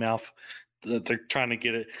the Team Alpha. They're trying to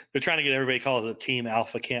get it. They're trying to get everybody called the Team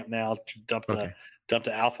Alpha Camp now to dump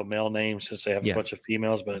the alpha male name since they have a bunch of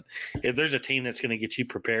females. But if there's a team that's going to get you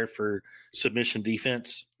prepared for submission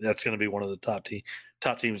defense, that's going to be one of the top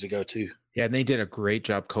teams to go to. Yeah, and they did a great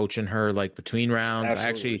job coaching her, like, between rounds. Absolutely. I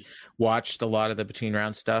actually watched a lot of the between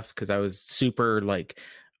round stuff because I was super, like,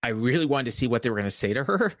 I really wanted to see what they were going to say to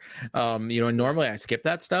her. Normally I skip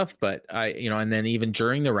that stuff, but and then even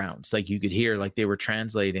during the rounds, like, you could hear, like, they were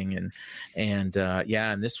translating and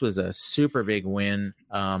this was a super big win.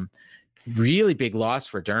 Really big loss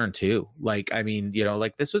for Dern too. Like, I mean,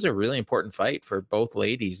 this was a really important fight for both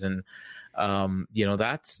ladies. And,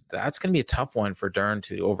 that's going to be a tough one for Dern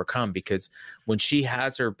to overcome, because when she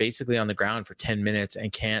has her basically on the ground for 10 minutes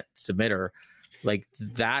and can't submit her, like,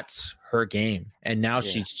 that's her game. And now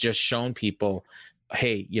she's just shown people,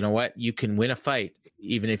 hey, you know what? You can win a fight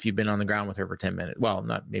even if you've been on the ground with her for 10 minutes. Well,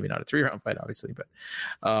 maybe not a 3-round fight, obviously, but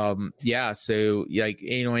so, like,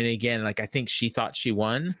 and again, like, I think she thought she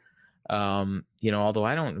won. Although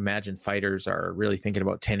I don't imagine fighters are really thinking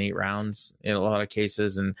about 10-8 rounds in a lot of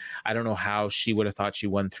cases. And I don't know how she would have thought she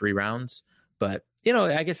won 3 rounds, but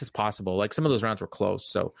I guess it's possible. Like, some of those rounds were close.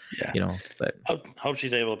 So, but I hope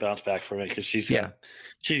she's able to bounce back from it, because she's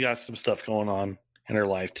got some stuff going on in her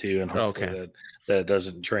life too. And hopefully that it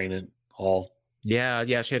doesn't drain it all. Yeah.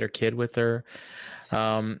 She had her kid with her.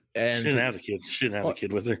 And she didn't have the kid. She didn't have the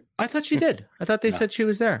kid with her. I thought she did. I thought they said she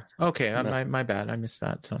was there. Okay. My bad. I missed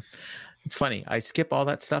that. So it's funny. I skip all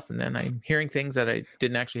that stuff, and then I'm hearing things that I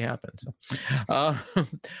didn't actually happen. So,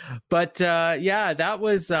 that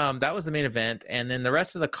was the main event. And then the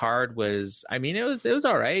rest of the card was, I mean, it was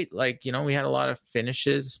all right. Like, we had a lot of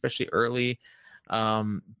finishes, especially early.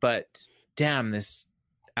 But damn, this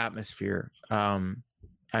atmosphere.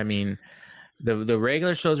 I mean, the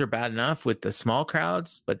regular shows are bad enough with the small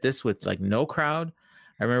crowds, but this with, like, no crowd.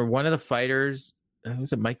 I remember one of the fighters,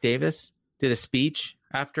 was it Mike Davis, did a speech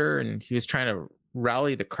after, and he was trying to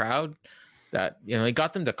rally the crowd that, he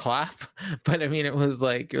got them to clap. But I mean, it was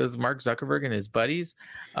Mark Zuckerberg and his buddies.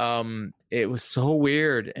 It was so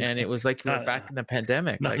weird. And it was like, we're back in the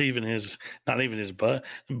pandemic. Not even his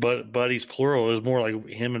buddies, plural. It was more like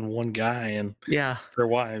him and one guy and their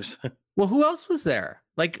wives. Well, who else was there?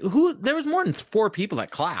 Like, there was more than 4 people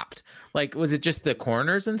that clapped. Like, was it just the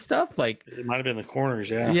corners and stuff? Like, it might've been the corners.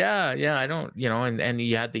 Yeah. Yeah. I don't, and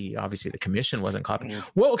you had obviously the commission wasn't clapping. Yeah.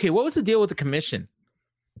 Well, okay. What was the deal with the commission?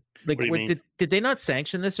 Like, did they not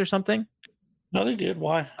sanction this or something? No, they did.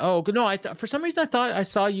 Why? Oh, no. For some reason, I thought I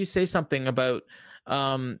saw you say something about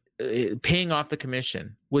paying off the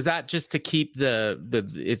commission. Was that just to keep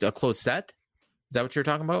a closed set? Is that what you're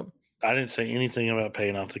talking about? I didn't say anything about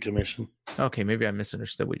paying off the commission. Okay, maybe I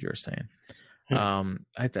misunderstood what you were saying.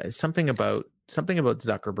 I thought something about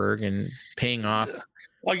Zuckerberg and paying off.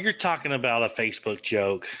 Well, you're talking about a Facebook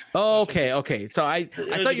joke. Oh, okay. So I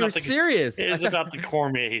thought you were serious. It was about the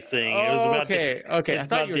Cormier thing. It was about okay. I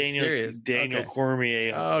thought you were serious. Daniel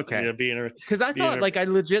Cormier. Okay. Because I thought, I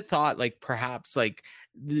legit thought, perhaps,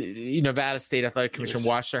 the Nevada State Athletic Commission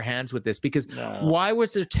washed their hands with this, because why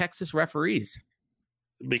was there Texas referees?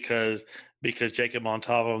 Because Jacob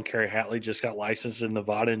Montalvo and Kerry Hatley just got licensed in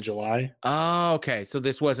Nevada in July. Oh, okay. So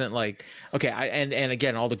this wasn't and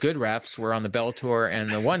again, all the good refs were on the Bellator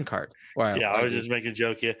and the one card. Well, I was just making a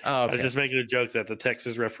joke. Yeah, I was just making a joke that the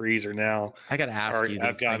Texas referees are now. I got to ask you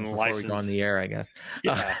these things before we go on the air, I guess.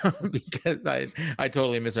 Yeah, because I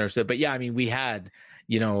totally misunderstood. But yeah, I mean, we had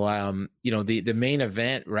the main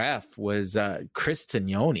event ref was Chris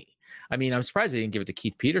Tignoni. I mean, I'm surprised they didn't give it to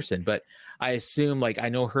Keith Peterson, but I assume, I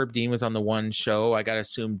know Herb Dean was on the one show. I got to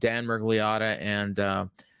assume Dan Mergliotta and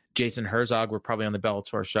Jason Herzog were probably on the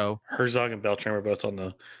Bellator show. Herzog and Beltran were both on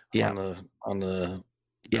the Bellator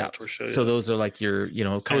show. So those are your,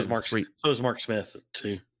 so was Mark Smith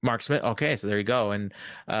too. Mark Smith. Okay. So there you go. And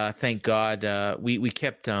thank God we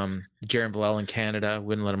kept Jaron Villel in Canada,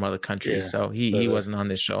 wouldn't let him out of the country. So he wasn't on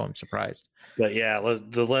this show. I'm surprised. But yeah,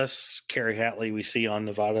 the less Kerry Hatley we see on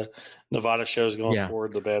Nevada shows going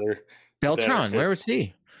forward, the better. Beltran, where was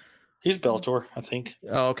he? He's Bellator, I think.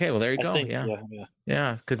 Oh, okay. Well, there you go.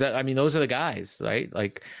 Yeah. Because those are the guys, right?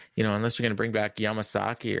 Unless you're going to bring back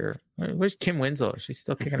Yamasaki or where's Kim Winslow? She's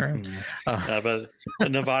still kicking around. But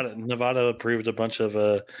Nevada approved a bunch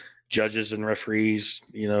of judges and referees,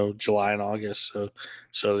 July and August.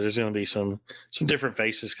 So there's going to be some different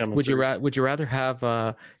faces coming. Would you rather have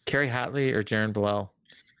Kerry Hatley or Jaron Villel?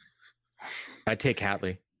 I'd take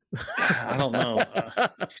Hatley. I don't know.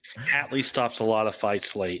 Hatley stops a lot of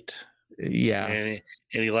fights late. Yeah, and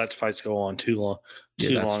he lets fights go on too long.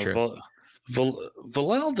 True.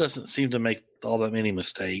 Valel doesn't seem to make all that many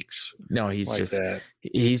mistakes. No, he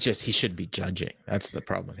should be judging. That's the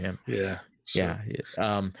problem with him. Yeah. So.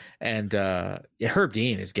 Yeah. Herb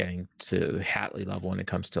Dean is getting to the Hatley level when it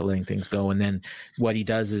comes to letting things go. And then what he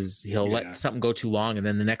does is he'll let something go too long, and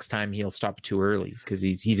then the next time he'll stop it too early because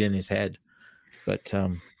he's in his head. But at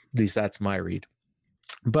least that's my read.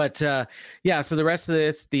 But so the rest of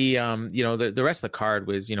this, the rest of the card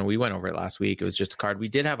was, we went over it last week. It was just a card. We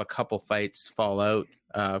did have a couple fights fall out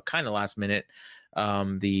kind of last minute.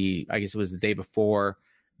 I guess it was the day before.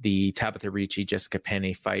 The Tabitha Ricci, Jessica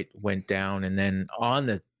Penne fight went down. And then on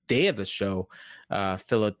the day of the show,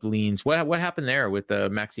 Philip Leans, what happened there with the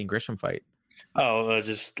Maxine Grisham fight?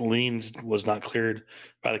 Just Leans was not cleared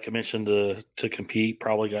by the commission to compete.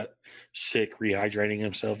 Probably got sick, rehydrating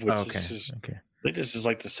himself, which is okay. I think this is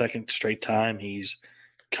like the second straight time he's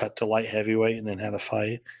cut to light heavyweight and then had a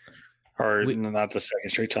fight. Not the second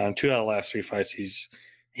straight time. 2 out of the last 3 fights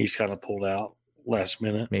he's kind of pulled out last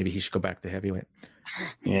minute. Maybe he should go back to heavyweight.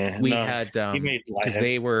 Yeah, he made light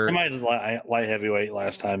heavyweight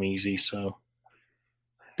last time easy. So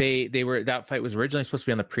that fight was originally supposed to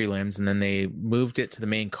be on the prelims, and then they moved it to the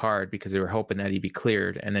main card because they were hoping that he'd be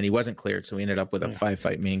cleared, and then he wasn't cleared, so we ended up with a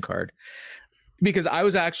 5-fight main card. Because I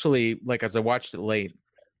was actually as I watched it late,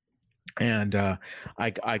 and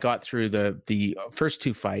I got through the first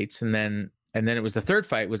 2 fights, and then it was the third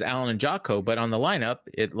fight was Allen and Jocko, but on the lineup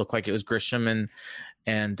it looked like it was Grisham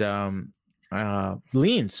and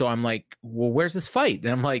Lean. So I'm like, well, where's this fight?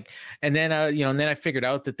 And I'm like, and then I figured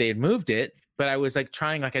out that they had moved it, but I was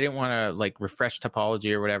trying, I didn't want to refresh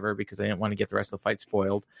topology or whatever because I didn't want to get the rest of the fight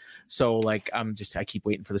spoiled. So I keep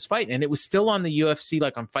waiting for this fight, and it was still on the UFC,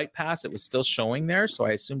 on Fight Pass. It was still showing there. So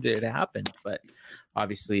I assumed it had happened, but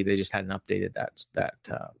obviously they just hadn't updated that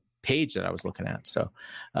page that I was looking at. So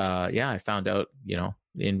I found out,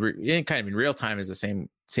 in real time is the same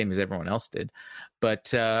as everyone else did. But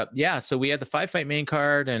so we had the 5-fight main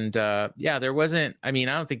card, and there wasn't, I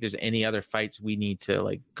don't think there's any other fights we need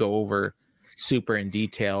to go over super in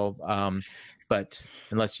detail, but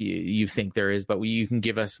unless you think there is, but we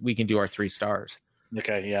can do our 3 stars.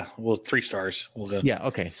 Okay, yeah, well, 3 stars we'll go. Yeah,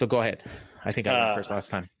 okay, so go ahead. I think I went first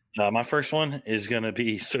last time. My first one is going to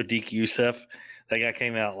be Sodiq Yusuff. That guy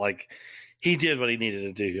came out he did what he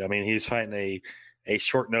needed to do. He was fighting a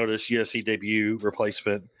short notice UFC debut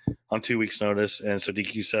replacement on 2 weeks notice, and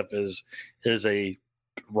Sodiq Yusuff is a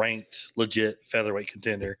ranked legit featherweight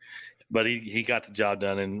contender, but he got the job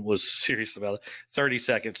done and was serious about it. 30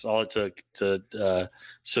 seconds all it took to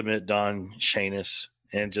submit Don Shanis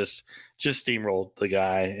and just steamrolled the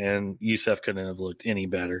guy, and Yusuff couldn't have looked any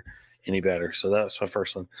better. So that was my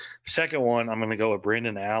first one. Second one, I'm going to go with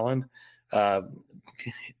Brendan Allen.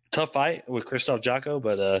 Tough fight with Krzysztof Jocko,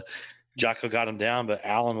 but Jocko got him down, but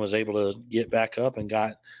Allen was able to get back up and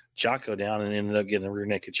got Jocko down and ended up getting a rear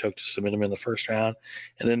naked choke to submit him in the first round.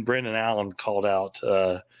 And then Brendan Allen called out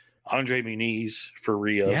Andre Muniz for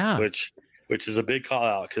Rio, which is a big call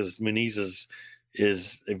out because Muniz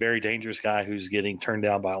is a very dangerous guy who's getting turned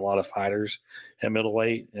down by a lot of fighters at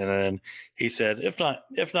middleweight. And then he said, if not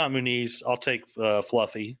Muniz, I'll take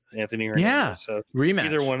Fluffy, Anthony Hernandez. Yeah, so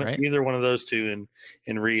rematch, either one of those two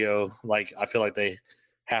in Rio, I feel like they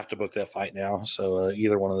have to book that fight now. So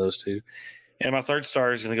either one of those two. And my third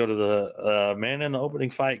star is going to go to the man in the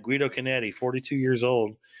opening fight, Guido Canetti, 42 years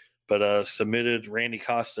old, but submitted Randy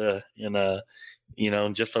Costa in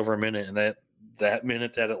just over a minute. And that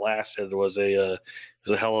minute that it lasted was a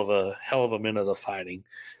hell of a minute of fighting.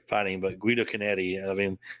 But Guido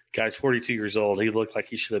Canetti, guy's 42 years old. He looked like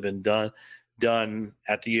he should have been done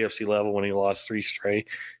at the UFC level when he lost three straight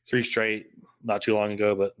not too long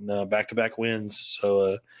ago, but back-to-back wins.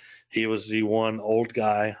 So he was the one old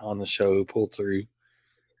guy on the show who pulled through.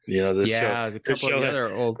 A couple of the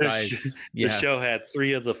other old guys. The show had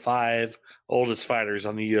 3 of the 5 oldest fighters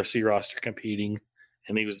on the UFC roster competing,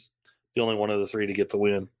 and he was the only one of the 3 to get the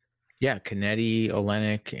win. Yeah, Canetti,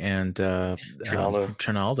 Olenek, and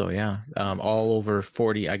Trinaldo. Yeah, all over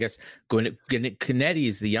 40. I guess Canetti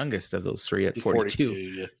is the youngest of those 3 at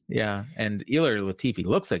 42. Yeah, and Ilir Latifi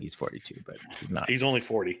looks like he's 42, but he's not. He's only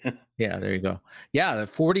 40. Yeah, there you go. Yeah, the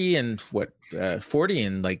 40 and 40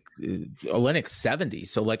 and Olenek's 70,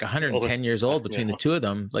 so 110 years old between the two of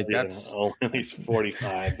them. That's he's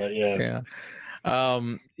 45, but yeah.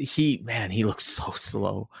 He looks so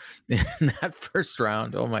slow in that first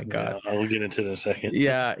round. Oh my God. Yeah, I'll get into it in a second.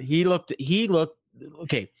 Yeah. He looked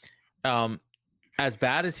okay. As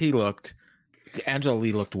bad as he looked, Angela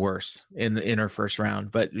Lee looked worse in her first round,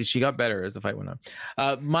 but she got better as the fight went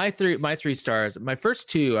on. My 3 stars, my first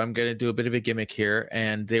 2, I'm going to do a bit of a gimmick here,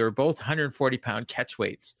 and they were both 140-pound catch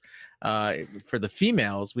weights. For the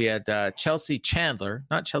females, we had Chelsea Chandler,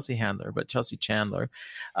 not Chelsea Handler, but Chelsea Chandler.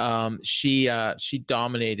 She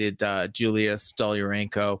dominated Julia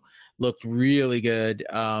Stolyarenko. Looked really good.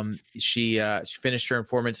 She finished her in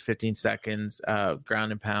 4 minutes 15 seconds,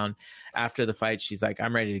 ground and pound. After the fight, she's like,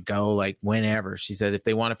 I'm ready to go, like whenever. She said if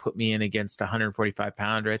they want to put me in against a 145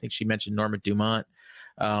 pounder, I think she mentioned Norma Dumont.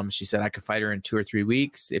 She said I could fight her in 2 or 3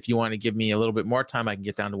 weeks. If you want to give me a little bit more time, I can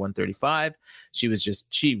get down to 135. She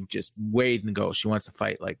just weighed and go. She wants to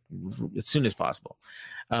fight like as soon as possible.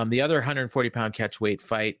 The other 140 pound catch weight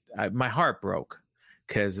fight, my heart broke,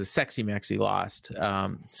 because the Sexy Mexi lost.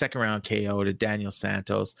 Second round KO to Daniel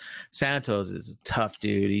Santos. Santos is a tough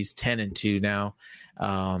dude. He's 10-2 now.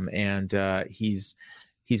 And he's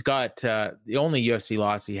got the only UFC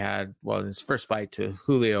loss he had, in his first fight to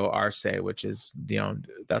Julio Arce, which is,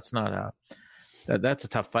 that's not that's a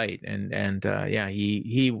tough fight. And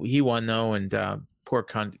he won though. And poor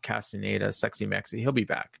Castaneda, Sexy Mexi, he'll be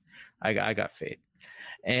back. I got faith.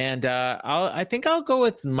 And I think I'll go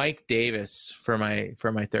with Mike Davis for my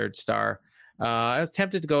third star. I was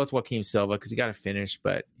tempted to go with Joaquim Silva because he got a finish,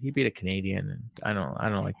 but he beat a Canadian, and I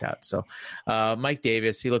don't like that. So Mike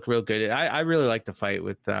Davis, he looked real good. I really like the fight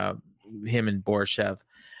with him and Borshev.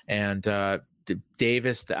 And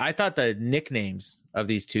Davis, I thought the nicknames of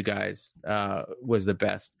these two guys was the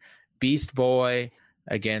best. Beast Boy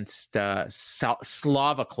against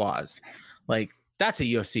Slava Claus. Like, that's a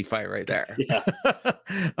UFC fight right there. Yeah.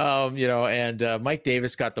 And Mike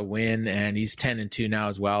Davis got the win, and he's 10-2 now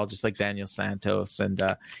as well, just like Daniel Santos. And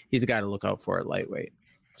he's a guy to look out for at lightweight.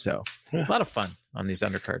 So a lot of fun on these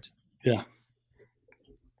undercards. Yeah.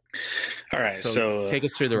 All right. So take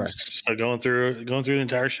us through the rest. So going through the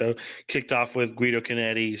entire show, kicked off with Guido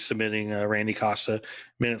Canetti submitting Randy Costa,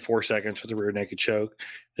 1:04 with a rear naked choke.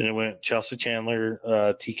 Then it went Chelsea Chandler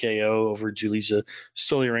TKO over Julija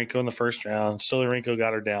Stolyarenko in the first round. Stolyarenko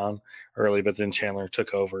got her down early, but then Chandler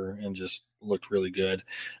took over and just looked really good.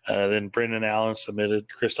 Then Brendan Allen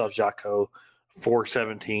submitted Christoph Jacko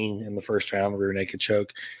 4:17 in the first round, rear naked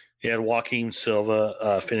choke. You had Joaquim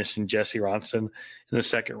Silva finishing Jesse Ronson in the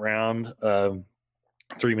second round,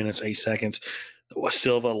 3 minutes, 8 seconds.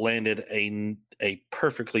 Silva landed a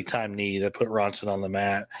perfectly timed knee that put Ronson on the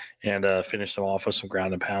mat and finished him off with some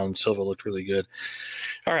ground and pound. Silva looked really good.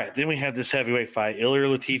 All right, then we had this heavyweight fight.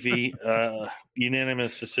 Ilir Latifi,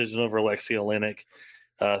 unanimous decision over Alexei Oleinik,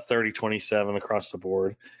 30-27 across the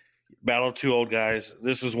board. Battle of two old guys.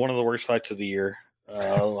 This was one of the worst fights of the year.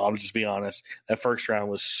 I'll just be honest. That first round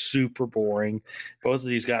was super boring. Both of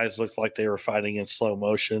these guys looked like they were fighting in slow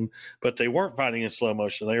motion, but they weren't fighting in slow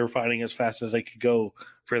motion. They were fighting as fast as they could go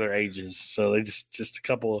for their ages. So they just a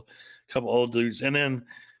couple old dudes. And then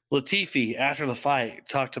Latifi, after the fight,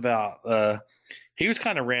 talked about he was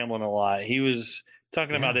kind of rambling a lot. He was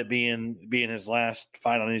talking about it being his last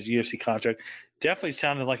fight on his UFC contract. Definitely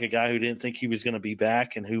sounded like a guy who didn't think he was going to be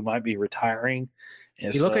back and who might be retiring.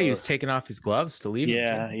 And he looked like he was taking off his gloves to leave.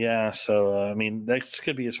 Yeah. So, that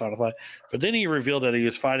could be his final fight. But then he revealed that he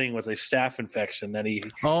was fighting with a staph infection that he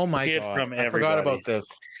hid from everybody. I forgot about this.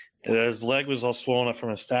 His leg was all swollen up from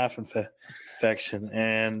a staph infection,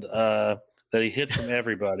 and that he hid from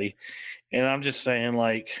everybody. And I'm just saying,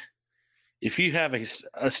 like, if you have a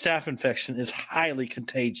staph infection, it's highly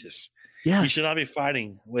contagious. Yeah, you should not be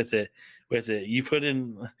fighting with it. You put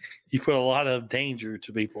a lot of danger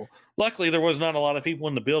to people. Luckily, there was not a lot of people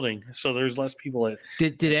in the building, so there's less people.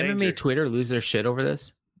 Did MMA Twitter lose their shit over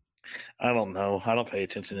this? I don't know. I don't pay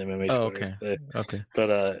attention to MMA Twitter. Okay.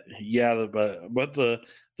 But but the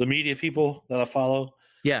media people that I follow,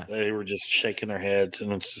 they were just shaking their heads,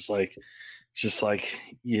 and it's just like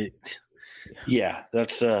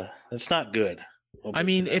that's not good. I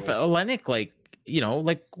mean, if Oleinik,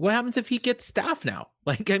 what happens if he gets staph now?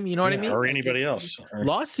 What I mean? Or anybody else.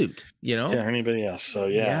 Lawsuit, Yeah, or anybody else. So,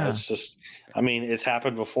 it's just, it's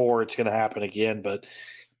happened before. It's going to happen again, but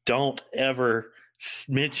don't ever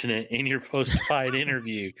mention it in your post-fight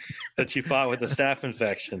interview that you fought with a staph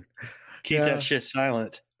infection. Keep that shit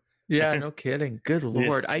silent. Yeah, no kidding. Good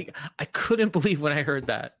Lord. I couldn't believe when I heard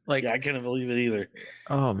that. I couldn't believe it either.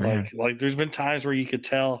 Oh, man. Like there's been times where you could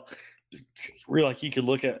tell, you could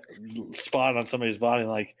look at spot on somebody's body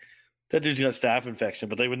like, that dude's got staph infection,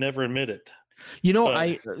 but they would never admit it. When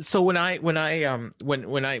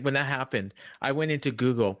that happened, I went into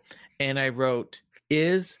Google and I wrote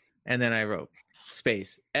and then I wrote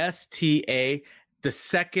space STA. The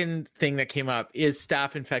second thing that came up is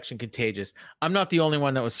staph infection contagious. I'm not the only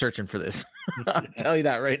one that was searching for this. I'll tell you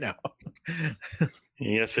that right now.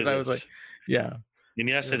 Yes, it I was like, yeah. And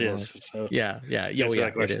yes, it is. So yeah.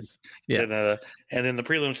 It is. Yeah. And then the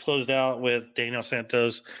prelims closed out with Daniel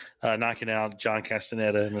Santos knocking out John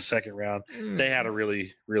Castaneda in the second round. They had a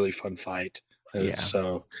really, really fun fight.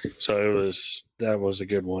 So that was a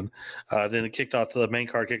good one. Then it kicked off, the main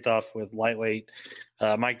card kicked off with lightweight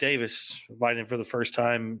Mike Davis fighting for the first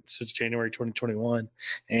time since January 2021,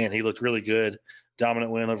 and he looked really good.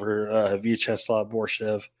 Dominant win over Vyacheslav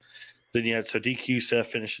Borshev. Then you had Sodiq Youssef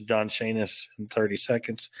finishing Don Shanis in 30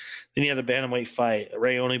 seconds. Then you had a bantamweight fight.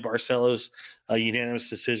 Rayoni Barcelos, a unanimous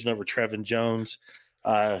decision over Trevin Jones.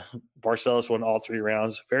 Barcelos won all 3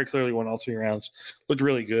 rounds. Very clearly won all 3 rounds. Looked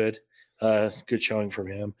really good. Good showing from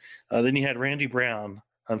him. Then you had Randy Brown,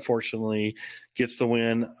 unfortunately, gets the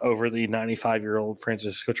win over the 95-year-old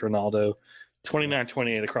Francisco Trinaldo.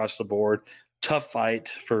 29-28 across the board. Tough fight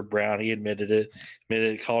for Brown. He admitted it.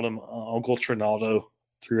 Called him Uncle Trinaldo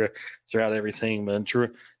throughout everything. But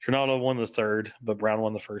Trinaldo won the third, but Brown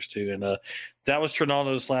won the first 2. And that was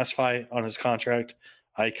Trinaldo's last fight on his contract.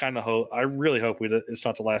 I really hope it's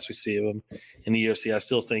not the last we see of him in the UFC. I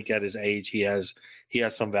still think at his age he has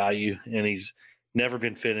some value, and he's never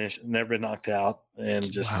been finished, never been knocked out,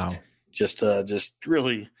 and just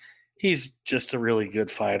really, he's just a really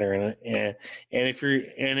good fighter. And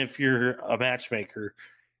if you're a matchmaker,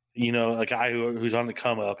 you know, a guy who's on the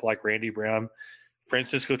come up like Randy Brown,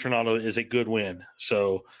 Francisco Trinaldo is a good win.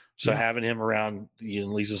 So having him around, you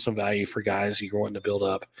know, leaves us some value for guys you're wanting to build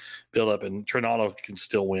up. And Trinaldo can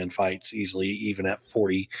still win fights easily, even at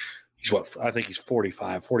 40. I think he's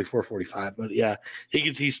 45, 44, 45. But yeah,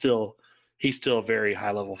 he's still a very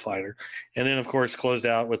high level fighter. And then of course closed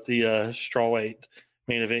out with the strawweight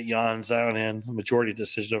main event, Jan Zionin, majority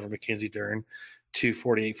decision over Mackenzie Dern, 2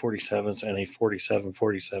 48-47s and a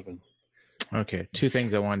 47-47. Okay, 2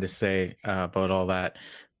 things I wanted to say about all that.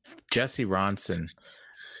 Jesse Ronson,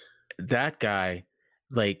 that guy,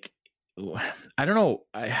 like, I don't know.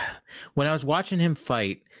 When I was watching him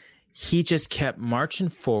fight, he just kept marching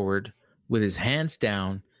forward with his hands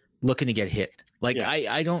down, looking to get hit. Like, yeah.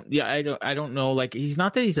 I don't know. Like, he's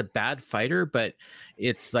not that he's a bad fighter, but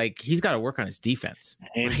it's like he's got to work on his defense.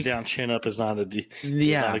 Hands down, chin up is not a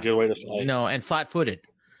good way to fight. No, and flat-footed.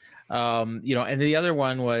 You know, and the other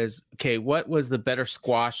one was, okay, what was the better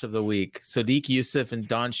squash of the week? Sodiq Youssef and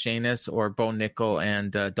Don Shanis, or Bo Nickal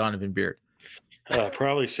and Donovan Beard?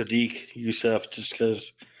 Probably Sodiq Youssef, just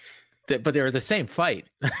because. But they were the same fight.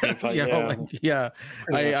 Yeah.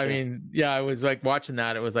 I mean, I was like watching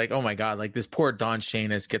that. It was like, oh my God, like this poor Don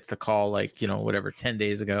Shanis gets the call, like, you know, whatever, 10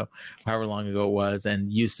 days ago, however long ago it was. And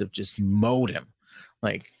Youssef just mowed him.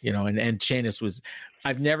 Like, you know, and Shanis was,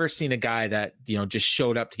 I've never seen a guy that, you know, just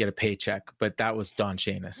showed up to get a paycheck, but that was Don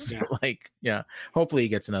Shanis. Yeah. Like, yeah, hopefully he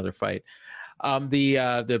gets another fight.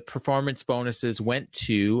 The performance bonuses went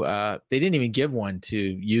to, they didn't even give one to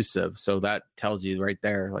Youssef. So that tells you right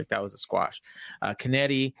there, like that was a squash.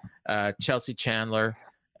 Canetti, Chelsea Chandler,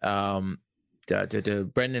 Brendan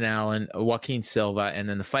Allen, Joaquin Silva. And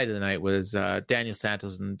then the fight of the night was Daniel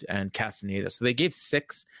Santos and Castaneda. So they gave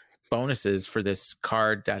 6 bonuses for this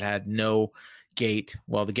card that had no gate.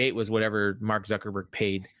 Well, the gate was whatever Mark Zuckerberg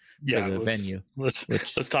paid for the venue. Let's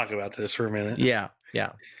talk about this for a minute. Yeah.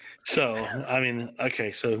 So, I mean,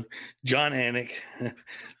 okay, so John Anik,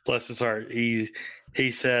 bless his heart, he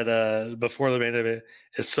said before the main event,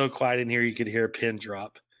 it's so quiet in here you could hear a pin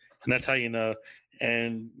drop. And that's how you know.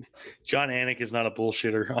 And John Anik is not a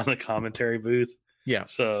bullshitter on the commentary booth. Yeah.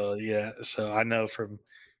 So I know from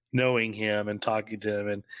knowing him and talking to him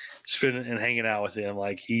and spending and hanging out with him,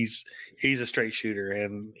 like he's a straight shooter,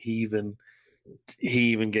 and he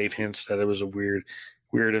even gave hints that it was a weird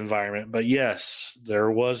environment. But yes,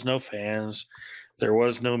 there was no fans, there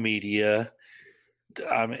was no media. We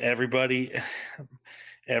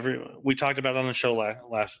talked about it on the show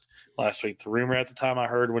last week. The rumor at the time I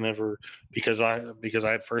heard, because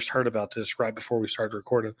I had first heard about this right before we started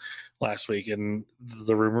recording last week, and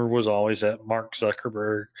the rumor was always that Mark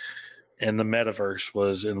Zuckerberg and the metaverse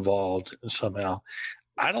was involved somehow.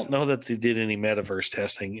 I don't know that they did any metaverse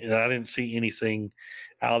testing. I didn't see anything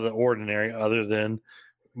out of the ordinary other than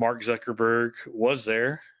Mark Zuckerberg was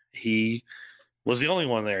there. He was the only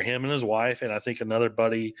one there, him and his wife, and I think another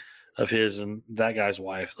buddy of his and that guy's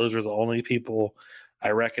wife. Those were the only people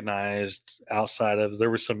I recognized outside of, there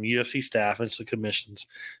was some UFC staff and some commissions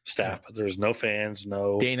staff, but there was no fans,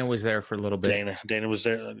 no. Dana was there for a little bit. Dana was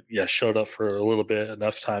there. Yeah. Showed up for a little bit,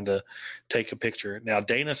 enough time to take a picture. Now,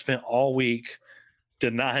 Dana spent all week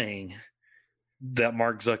denying that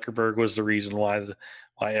Mark Zuckerberg was the reason why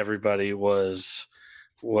everybody was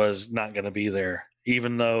not going to be there,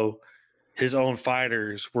 even though his own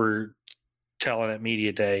fighters were telling at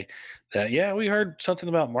media day that, yeah, we heard something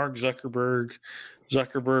about Mark Zuckerberg.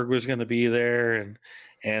 Zuckerberg was going to be there,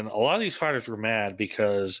 and a lot of these fighters were mad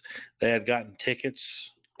because they had gotten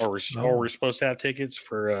tickets or were supposed to have tickets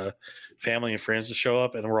for family and friends to show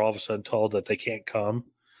up, and were all of a sudden told that they can't come.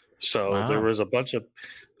 So there's a bunch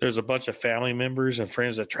of family members and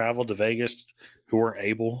friends that traveled to Vegas who weren't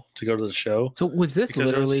able to go to the show. So was this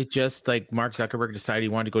literally just like Mark Zuckerberg decided he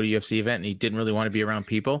wanted to go to a UFC event and he didn't really want to be around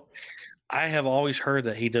people? I have always heard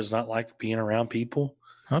that he does not like being around people.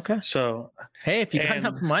 Okay. So, hey, if you got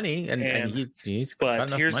enough money and he's got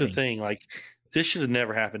enough here's money. the thing, like, this should have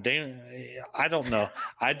never happened. Dana, I don't know.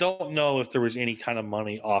 I don't know if there was any kind of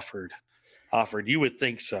money offered. You would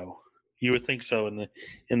think so. You would think so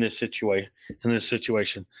in this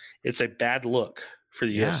situation. It's a bad look for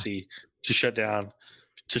the UFC to shut down,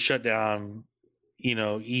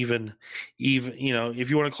 even if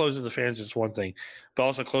you want to close it to fans, it's one thing, but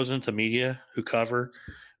also closing it to media who cover,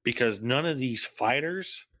 because none of these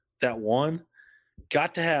fighters that won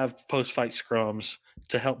got to have post-fight scrums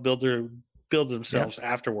to help build themselves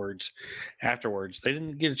afterwards. They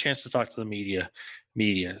didn't get a chance to talk to the media.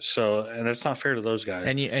 So, and that's not fair to those guys.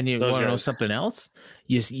 And you want to know something else?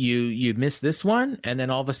 You miss this one, and then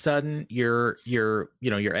all of a sudden your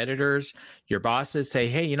editors, your bosses say,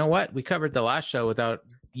 hey, you know what? We covered the last show without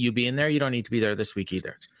you being there. You don't need to be there this week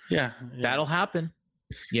either. Yeah. That'll happen.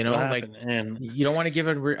 And you don't want to give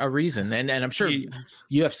a reason. And I'm sure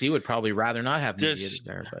UFC would probably rather not have media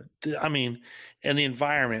there. But I mean, and the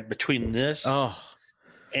environment between this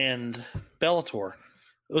and Bellator,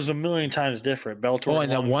 it was a million times different. Bellator.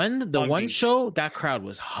 And the one show, that crowd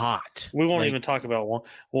was hot. We won't even talk about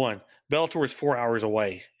one. Bellator is 4 hours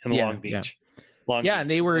away in Long Beach. Beach. And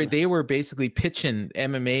they were basically pitching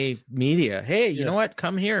MMA media. Hey, you know what?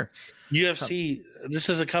 Come here. UFC. This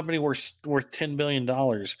is a company worth $10 billion.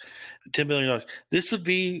 $10 billion. This would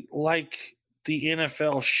be like the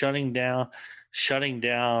NFL shutting down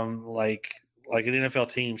like an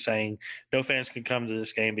NFL team saying no fans can come to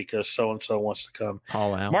this game because so and so wants to come.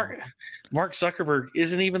 Paul Allen. Mark Zuckerberg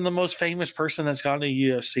isn't even the most famous person that's gone to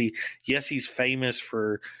UFC. Yes, he's famous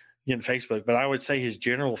for Facebook, but I would say his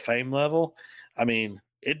general fame level, I mean,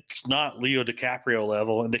 it's not Leo DiCaprio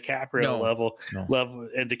level, and level,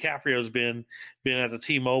 and DiCaprio's been at the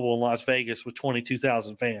T-Mobile in Las Vegas with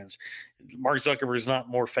 22,000 fans. Mark Zuckerberg is not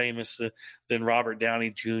more famous than Robert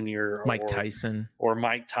Downey Jr. Mike Tyson, or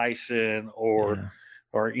Mark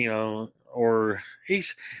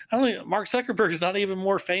Zuckerberg is not even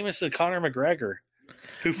more famous than Conor McGregor.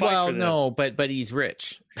 Who fights for them. but he's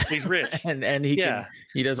rich. He's rich, and he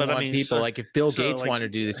doesn't want people. Like if Bill Gates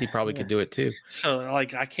wanted to do this, he probably could do it too. So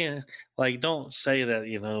like I can't don't say that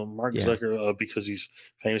Mark Zuckerberg because he's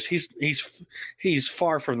famous. He's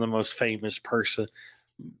far from the most famous person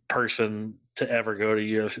to ever go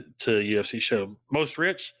to UFC show. Most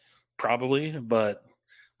rich, probably, but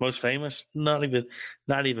most famous, not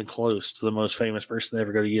even close to the most famous person to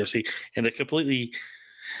ever go to UFC. And to completely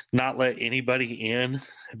not let anybody in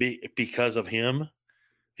because of him,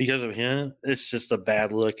 it's just a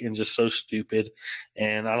bad look and just so stupid.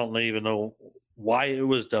 And I don't even know why it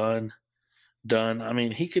was done. I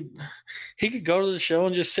mean, he could go to the show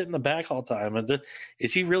and just sit in the back all the time. And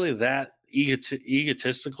is he really that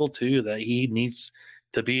egotistical too that he needs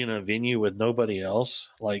to be in a venue with nobody else?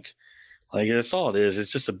 Like that's all it is.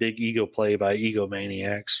 It's just a big ego play by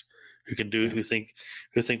egomaniacs who think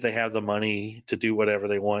they have the money to do whatever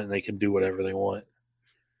they want, and they can do whatever they want.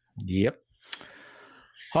 Yep.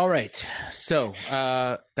 All right. So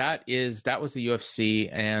that was the UFC,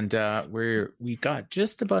 and we got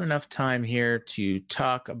just about enough time here to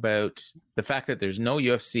talk about the fact that there's no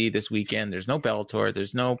UFC this weekend. There's no Bellator.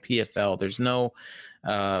 There's no PFL. There's no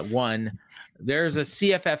one. There's a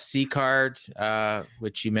CFFC card,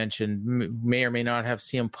 which you mentioned may or may not have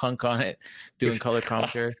CM Punk on it doing color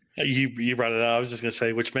commentary. You brought it up. I was just going to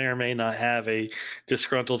say, which may or may not have a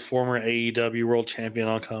disgruntled former AEW world champion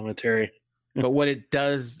on commentary. But what it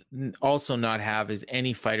does also not have is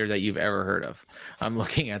any fighter that you've ever heard of. I'm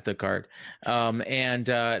looking at the card, but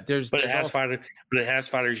it has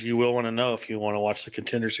fighters you will want to know if you want to watch the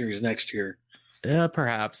Contender Series next year.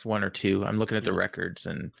 Perhaps one or two. I'm looking at the records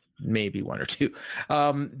and maybe one or two.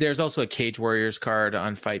 There's also a Cage Warriors card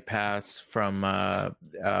on Fight Pass from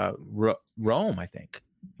Rome, I think.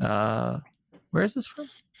 Where is this from?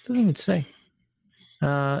 It doesn't even say.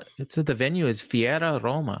 It's the venue is Fiera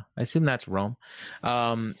Roma. I assume that's Rome.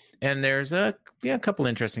 And there's a couple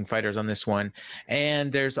interesting fighters on this one.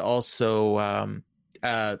 And there's also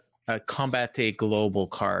Combate Global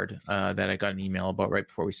card that I got an email about right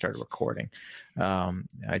before we started recording.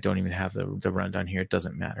 I don't even have the rundown here. It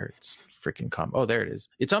doesn't matter. It's freaking Oh, there it is.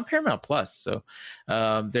 It's on Paramount Plus. So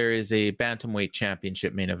there is a bantamweight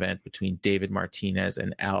championship main event between David Martinez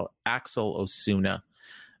and Axel Osuna.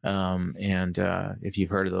 And if you've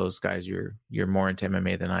heard of those guys, you're more into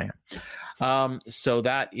MMA than I am. So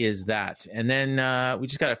that is that. And then we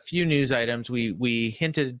just got a few news items. We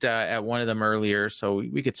hinted at one of them earlier, so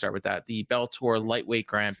we could start with that. The Bellator Lightweight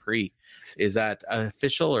Grand Prix. Is that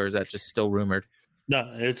official or is that just still rumored?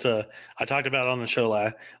 No, it's I talked about it on the show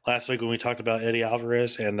last week when we talked about Eddie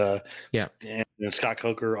Alvarez and Scott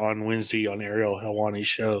Coker on Wednesday on Ariel Helwani's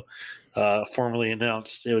show. Formally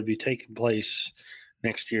announced it would be taking place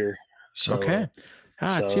next year. So, okay.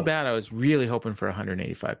 Too bad. I was really hoping for a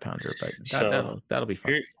 185 pounder, but that'll be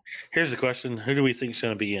fun. Here's the question: who do we think is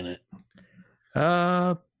going to be in it?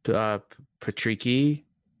 Patricky,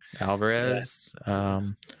 Alvarez.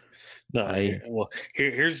 Yeah.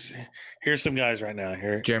 Here's some guys right now.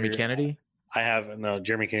 Jeremy Kennedy.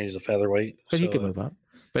 Jeremy Kennedy's a featherweight, but he could move up.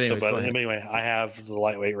 But anyway, I have the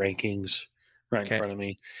lightweight rankings right in front of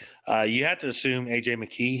me. You have to assume AJ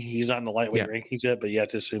McKee. He's not in the lightweight rankings yet, but you have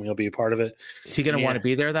to assume he'll be a part of it. Is he going to want to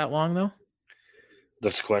be there that long, though?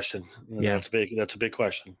 That's a question. Yeah, that's a big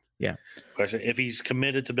question. Yeah, question. If he's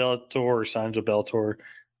committed to Bellator or signs with Bellator,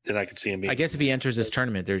 then I could see him being. I guess if he enters this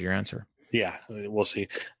tournament, there's your answer. Yeah, we'll see.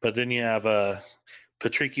 But then you have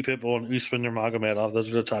Patricky Pitbull and Usman Nurmagomedov. Those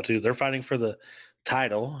are the top two. They're fighting for the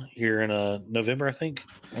title here in November, I think.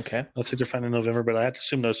 Okay. I think they're fighting in November, but I have to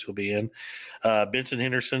assume those two will be in. Benson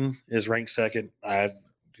Henderson is ranked second.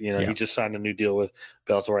 He just signed a new deal with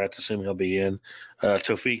Bellator. I have to assume he'll be in.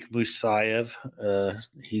 Tofik Musayev,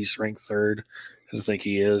 he's ranked third. I think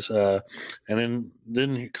he is. And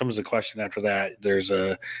then comes the question after that. There's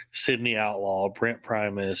Sydney Outlaw, Brent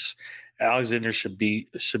Primus, Alexander Shabili,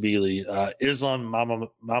 Islam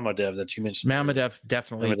Mamadev that you mentioned. Mamadev,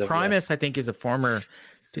 definitely. Primus, I think, is a former.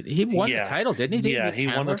 He won the title, didn't he? He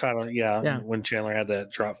won the title. Yeah, when Chandler had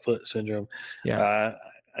that drop foot syndrome. Yeah.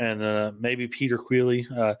 And maybe Peter Queally.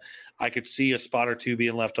 I could see a spot or two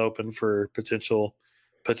being left open for potential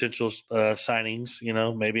signings.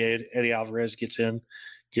 Maybe Eddie Alvarez gets in,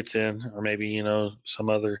 or maybe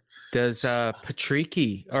some other. Does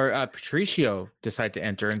Patricio decide to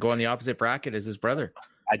enter and go on the opposite bracket as his brother?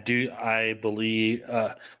 I believe.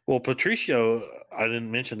 Patricio, I didn't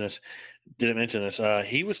mention this.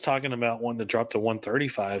 He was talking about wanting to drop to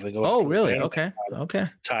 135 and go. Oh, really? Okay.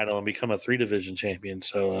 Title and become a 3-division champion.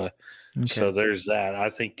 So there's that. I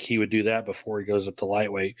think he would do that before he goes up to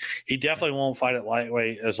lightweight. He definitely won't fight at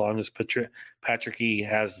lightweight as long as Patrick E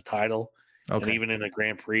has the title. Okay. And even in a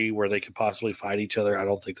Grand Prix where they could possibly fight each other, I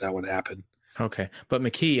don't think that would happen. Okay. But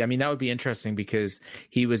McKee, I mean, that would be interesting because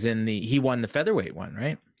he won the featherweight one,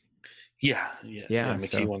 right? Yeah.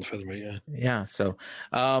 McKee won the featherweight. Yeah. So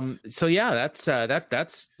that's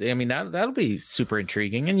I mean, that'll be super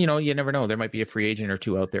intriguing. And, you never know. There might be a free agent or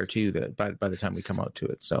two out there too, that by the time we come out to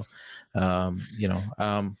it. So,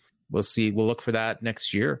 we'll see. We'll look for that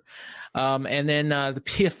next year. And then the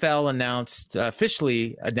PFL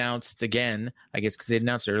officially announced again, I guess, because they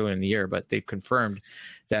announced it earlier in the year, but they've confirmed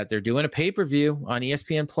that they're doing a pay-per-view on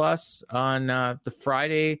ESPN Plus on the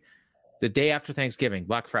Friday, the day after Thanksgiving,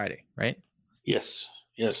 Black Friday, right? Yes.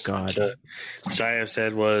 God. Which I have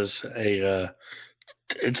said was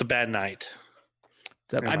it's a bad night.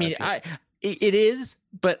 It is,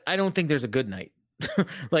 but I don't think there's a good night.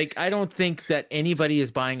 Like, I don't think that anybody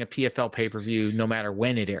is buying a PFL pay-per-view no matter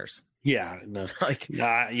when it airs. Yeah, no. I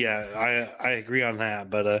agree on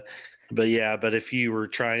that, but if you were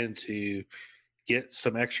trying to get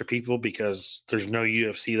some extra people because there's no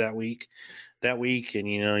UFC that week,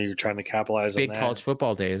 and you're trying to capitalize on that. Big college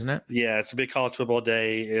football day, isn't it? Yeah, it's a big college football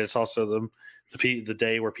day. It's also the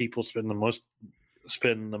day where people spend the most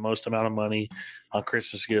amount of money on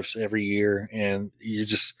Christmas gifts every year, and you're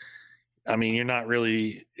not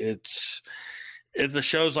really. If the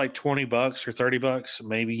show's like $20 or $30,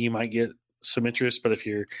 maybe you might get some interest. But if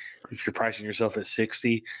you're pricing yourself at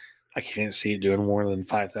 $60, I can't see it doing more than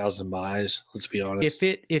 5,000 buys. Let's be honest.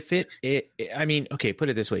 I mean, okay, put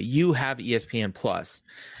it this way: you have ESPN Plus,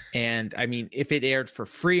 and I mean, if it aired for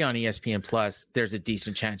free on ESPN Plus, there's a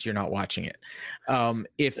decent chance you're not watching it. No,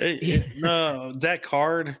 that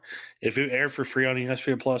card, if it aired for free on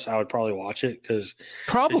ESPN Plus, I would probably watch it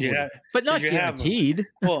but not guaranteed.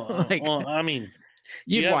 I mean,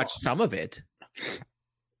 you'd watch some of it.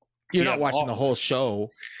 You're not watching the whole show.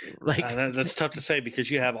 That's tough to say because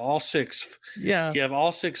you have all six. Yeah, you have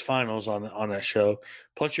all 6 finals on that show.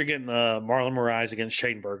 Plus, you're getting Marlon Moraes against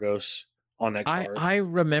Shane Burgos on that card. I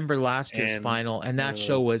remember last year's final, and that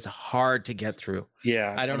show was hard to get through.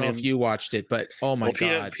 Yeah, I don't know if you watched it, but oh my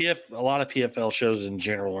god, a lot of PFL shows in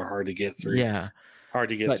general are hard to get through. Yeah, hard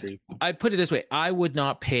to get through. I put it this way: I would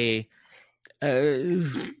not pay.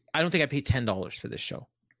 I don't think I paid $10 for this show.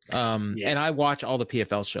 And I watch all the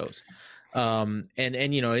PFL shows.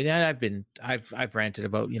 And you know, I've ranted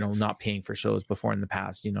about, you know, not paying for shows before in the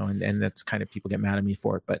past, you know, and that's kind of, people get mad at me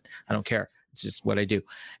for it, but I don't care. It's just what I do.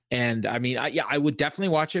 And I mean, I would definitely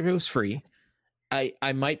watch it if it was free.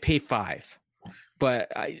 I might pay $5,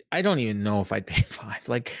 but I don't even know if I'd pay $5.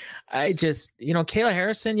 Like, I just, you know, Kayla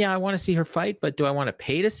Harrison, yeah, I want to see her fight, but do I want to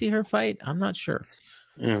pay to see her fight? I'm not sure.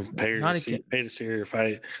 Pay to see her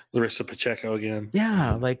fight Larissa Pacheco again.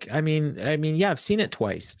 Yeah, like I mean, yeah, I've seen it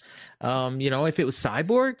twice. You know, if it was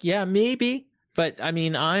Cyborg, yeah, maybe. But I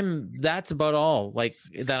mean, that's about all like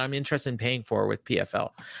that I'm interested in paying for with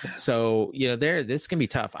PFL. Yeah. So, you know, this can be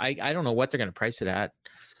tough. I don't know what they're going to price it at.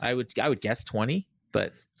 I would guess 20,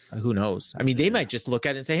 but who knows? I mean, they might just look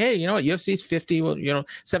at it and say, hey, you know what, UFC's 50, well, you know,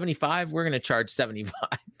 75, we're going to charge 75.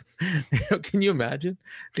 Can you imagine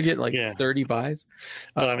to get like 30 buys?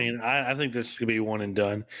 But I mean, I think this could be one and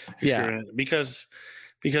done. Because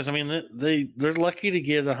I mean, they're lucky to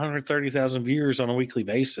get 130,000 viewers on a weekly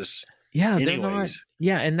basis. Yeah, anyways. They're not.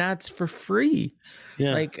 Yeah, and that's for free.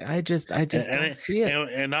 Yeah, like I just don't see it.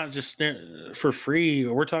 And not just for free.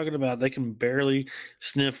 We're talking about they can barely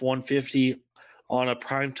sniff 150 on a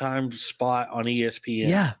primetime spot on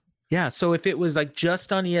ESPN. Yeah. So if it was like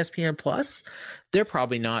just on ESPN Plus, they're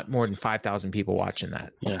probably not more than 5,000 people watching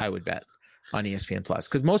that. Yeah. I would bet on ESPN Plus,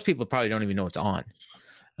 because most people probably don't even know it's on.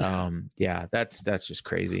 That's just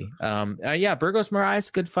crazy. Burgos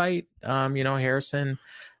Moraes, good fight. You know, Harrison.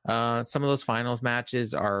 Some of those finals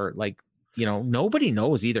matches are like, you know, nobody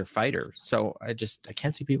knows either fighter, so I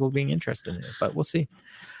can't see people being interested in it, but we'll see.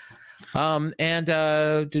 And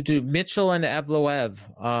Mitchell and Evloev.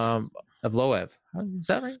 Is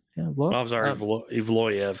that right? Yeah,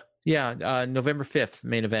 Evloev. Yeah, November 5th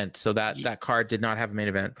main event. So that card did not have a main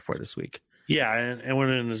event before this week. Yeah, and when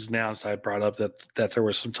it was announced, I brought up that there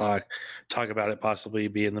was some talk about it possibly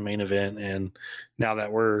being the main event, and now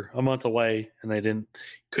that we're a month away and they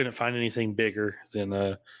couldn't find anything bigger,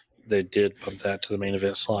 then they did pump that to the main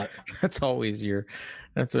event slot. That's always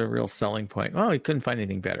that's a real selling point. Oh, he couldn't find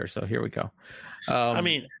anything better, so here we go. I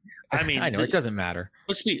mean, I know it doesn't matter.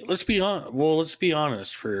 Let's be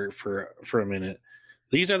honest for a minute.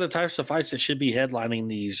 These are the types of fights that should be headlining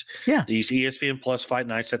these ESPN Plus fight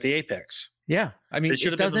nights at the Apex. Yeah, I mean,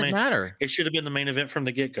 it doesn't matter. It should have been the main event from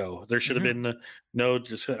the get-go. There should have been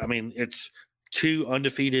it's 2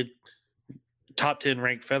 undefeated top 10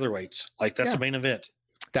 ranked featherweights. Like, that's a main event.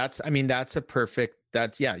 You're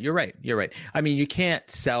right. I mean, you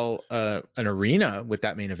can't sell an arena with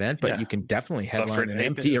that main event, but you can definitely headline an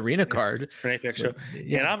empty arena card for an Apex show.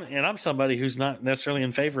 Yeah. And I'm somebody who's not necessarily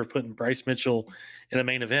in favor of putting Bryce Mitchell in a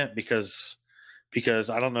main event because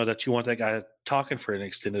I don't know that you want that guy talking for an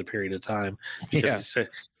extended period of time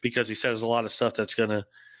because he says a lot of stuff that's gonna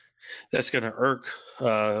irk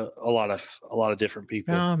a lot of different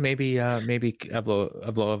people. Oh, maybe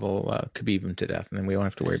Evloev will Khabib him to death, and then we won't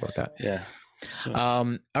have to worry about that. Yeah. So.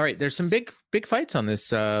 All right. There's some big fights on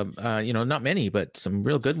this. Not many, but some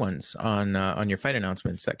real good ones on your fight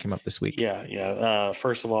announcements that came up this week. Yeah.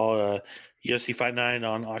 First of all, UFC Fight Night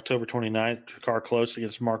on October 29th. Drakkar Klose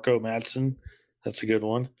against Marco Madsen. That's a good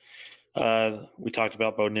one. We talked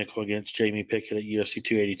about Bo Nickal against Jamie Pickett at UFC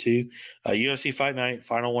 282. UFC Fight Night,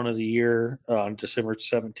 final one of the year on December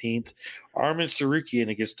 17th. Arman Tsarukyan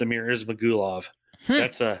against Damir Ismagulov.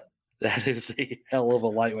 That is a hell of a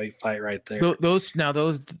lightweight fight right there. Those,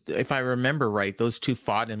 if I remember right, those two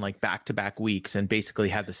fought in like back-to-back weeks and basically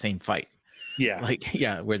had the same fight.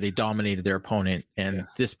 Yeah. Where they dominated their opponent and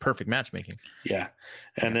this perfect matchmaking. Yeah.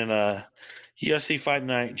 And then UFC Fight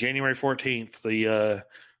Night, January 14th,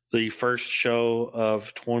 the first show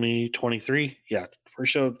of 2023. Yeah,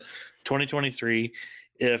 first show 2023.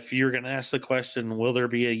 If you're going to ask the question, will there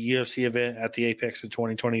be a UFC event at the Apex in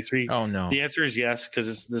 2023? Oh, no. The answer is yes,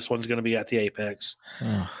 because this one's going to be at the Apex.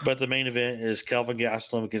 But the main event is Kelvin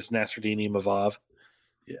Gastelum against Nasruddin Imavov.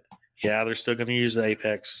 Yeah, they're still going to use the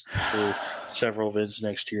Apex for several events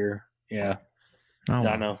next year. Yeah. Oh,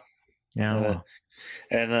 I know. Yeah.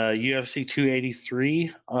 And UFC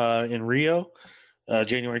 283 in Rio,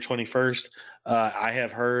 January 21st. I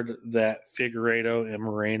have heard that Figueiredo and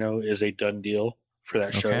Moreno is a done deal for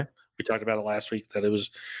that show. We talked about it last week that it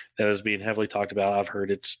was being heavily talked about. I've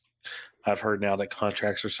heard now that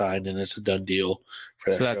contracts are signed and it's a done deal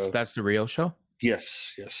for that show. That's the Rio show?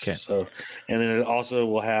 Yes. Okay. So, and then it also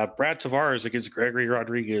will have Brad Tavares against Gregory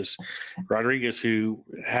Rodriguez. Rodriguez, who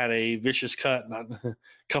had a vicious cut a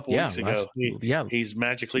couple weeks ago. He's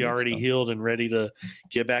magically already healed and ready to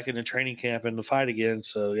get back into training camp and to fight again.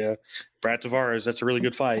 So yeah, Brad Tavares, that's a really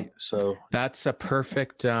good fight. So that's a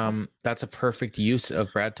perfect use of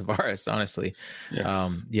Brad Tavares, honestly. Yeah.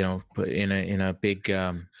 In a big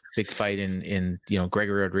fight in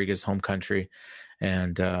Gregory Rodriguez home country.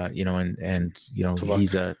 And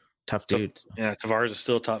he's a tough dude. Yeah, Tavares is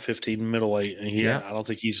still top 15 middleweight, and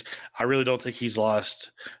I really don't think he's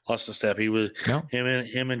lost a step. He was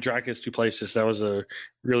him and Dracus Duplessis. That was a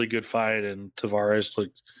really good fight, and Tavares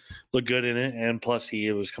looked good in it. And plus,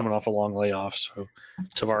 he was coming off a long layoff, so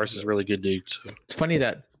Tavares is a really good dude. So it's funny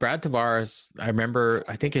that Brad Tavares. I remember.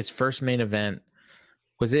 I think his first main event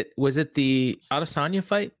was it the Adesanya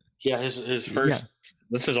fight. Yeah, his first. Yeah.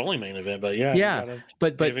 That's his only main event, but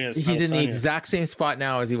but he's in the exact same spot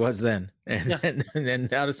now as he was then, and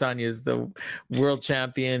Adesanya is the world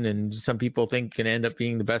champion, and some people think can end up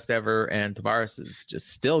being the best ever, and Tavares is just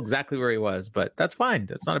still exactly where he was, but that's fine.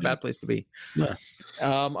 That's not a bad place to be. Yeah.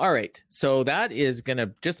 All right, so that is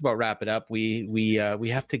gonna just about wrap it up. We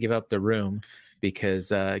have to give up the room, because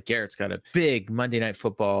Garrett's got a big Monday Night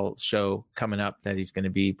Football show coming up that he's going to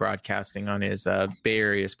be broadcasting on his Bay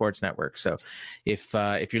Area sports network. So if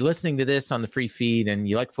you're listening to this on the free feed and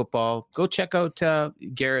you like football, go check out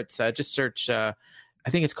Garrett's. Just search, I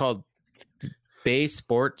think it's called Bay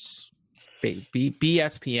Sports,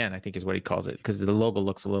 BSPN, I think is what he calls it, because the logo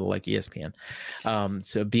looks a little like ESPN.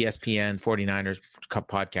 So BSPN 49ers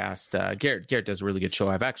podcast. Garrett does a really good show.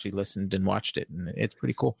 I've actually listened and watched it, and it's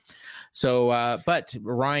pretty cool. So, but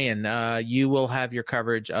Ryan, you will have your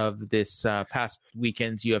coverage of this past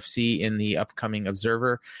weekend's UFC in the upcoming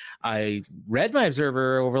Observer. I read my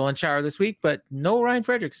Observer over lunch hour this week, but no Ryan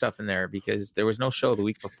Frederick stuff in there because there was no show the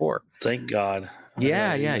week before. Thank God.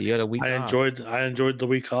 Yeah, you had a week off. I enjoyed the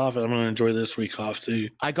week off, and I'm going to enjoy this week off too.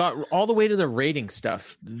 I got all the way to the rating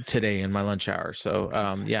stuff today in my lunch hour. So,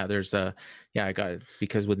 I got it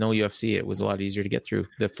because with no UFC, it was a lot easier to get through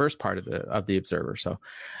the first part of the Observer. So,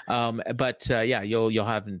 you'll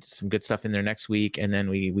have some good stuff in there next week, and then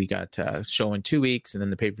we got a show in 2 weeks, and then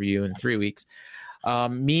the pay-per-view in 3 weeks.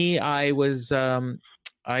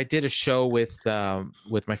 I did a show with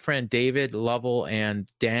my friend David Lovell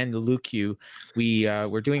and Dan Luque.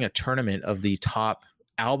 We're doing a tournament of the top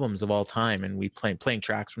albums of all time, and we playing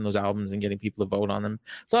tracks from those albums and getting people to vote on them.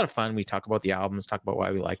 It's a lot of fun. We talk about the albums, talk about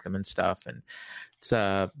why we like them and stuff, and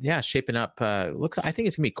it's shaping up. I think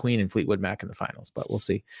it's gonna be Queen and Fleetwood Mac in the finals, but we'll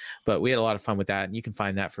see. But we had a lot of fun with that, and you can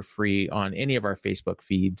find that for free on any of our Facebook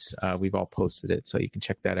feeds. We've all posted it, so you can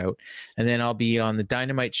check that out. And then I'll be on the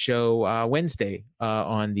Dynamite show Wednesday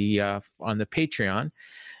on the Patreon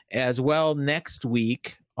as well. Next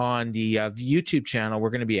week on the YouTube channel, we're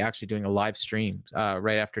going to be actually doing a live stream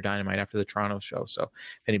right after Dynamite, after the Toronto show. So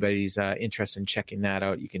if anybody's interested in checking that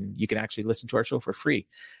out, you can actually listen to our show for free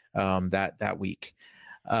that week.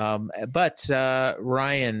 But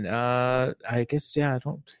Ryan, I guess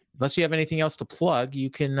unless you have anything else to plug, you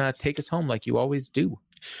can take us home like you always do.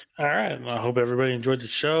 All right. I hope everybody enjoyed the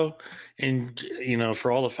show. And,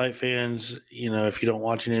 for all the fight fans, if you don't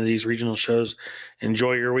watch any of these regional shows,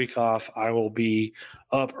 enjoy your week off. I will be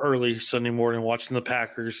up early Sunday morning watching the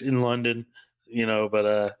Packers in London,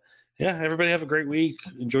 but everybody have a great week.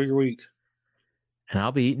 Enjoy your week. And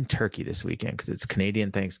I'll be eating turkey this weekend because it's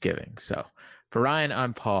Canadian Thanksgiving. So for Ryan,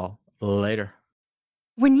 I'm Paul. Later.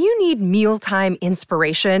 When you need mealtime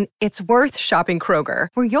inspiration, it's worth shopping Kroger,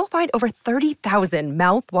 where you'll find over 30,000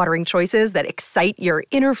 mouth-watering choices that excite your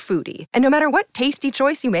inner foodie. And no matter what tasty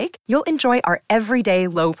choice you make, you'll enjoy our everyday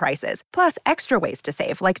low prices, plus extra ways to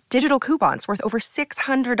save, like digital coupons worth over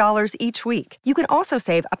 $600 each week. You can also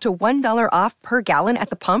save up to $1 off per gallon at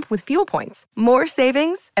the pump with fuel points. More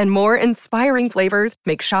savings and more inspiring flavors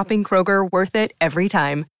make shopping Kroger worth it every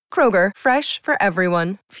time. Kroger, fresh for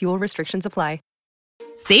everyone. Fuel restrictions apply.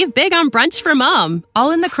 Save big on brunch for mom,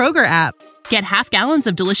 all in the Kroger app. Get half gallons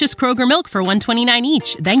of delicious Kroger milk for $1.29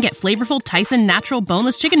 each. Then get flavorful Tyson natural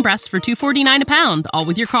boneless chicken breasts for $2.49 a pound, all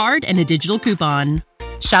with your card and a digital coupon.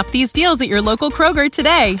 Shop these deals at your local Kroger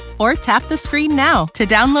today, or tap the screen now to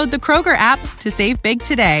download the Kroger app to save big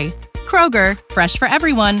today. Kroger, fresh for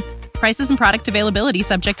everyone. Prices and product availability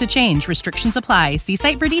subject to change. Restrictions apply. See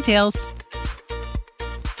site for details.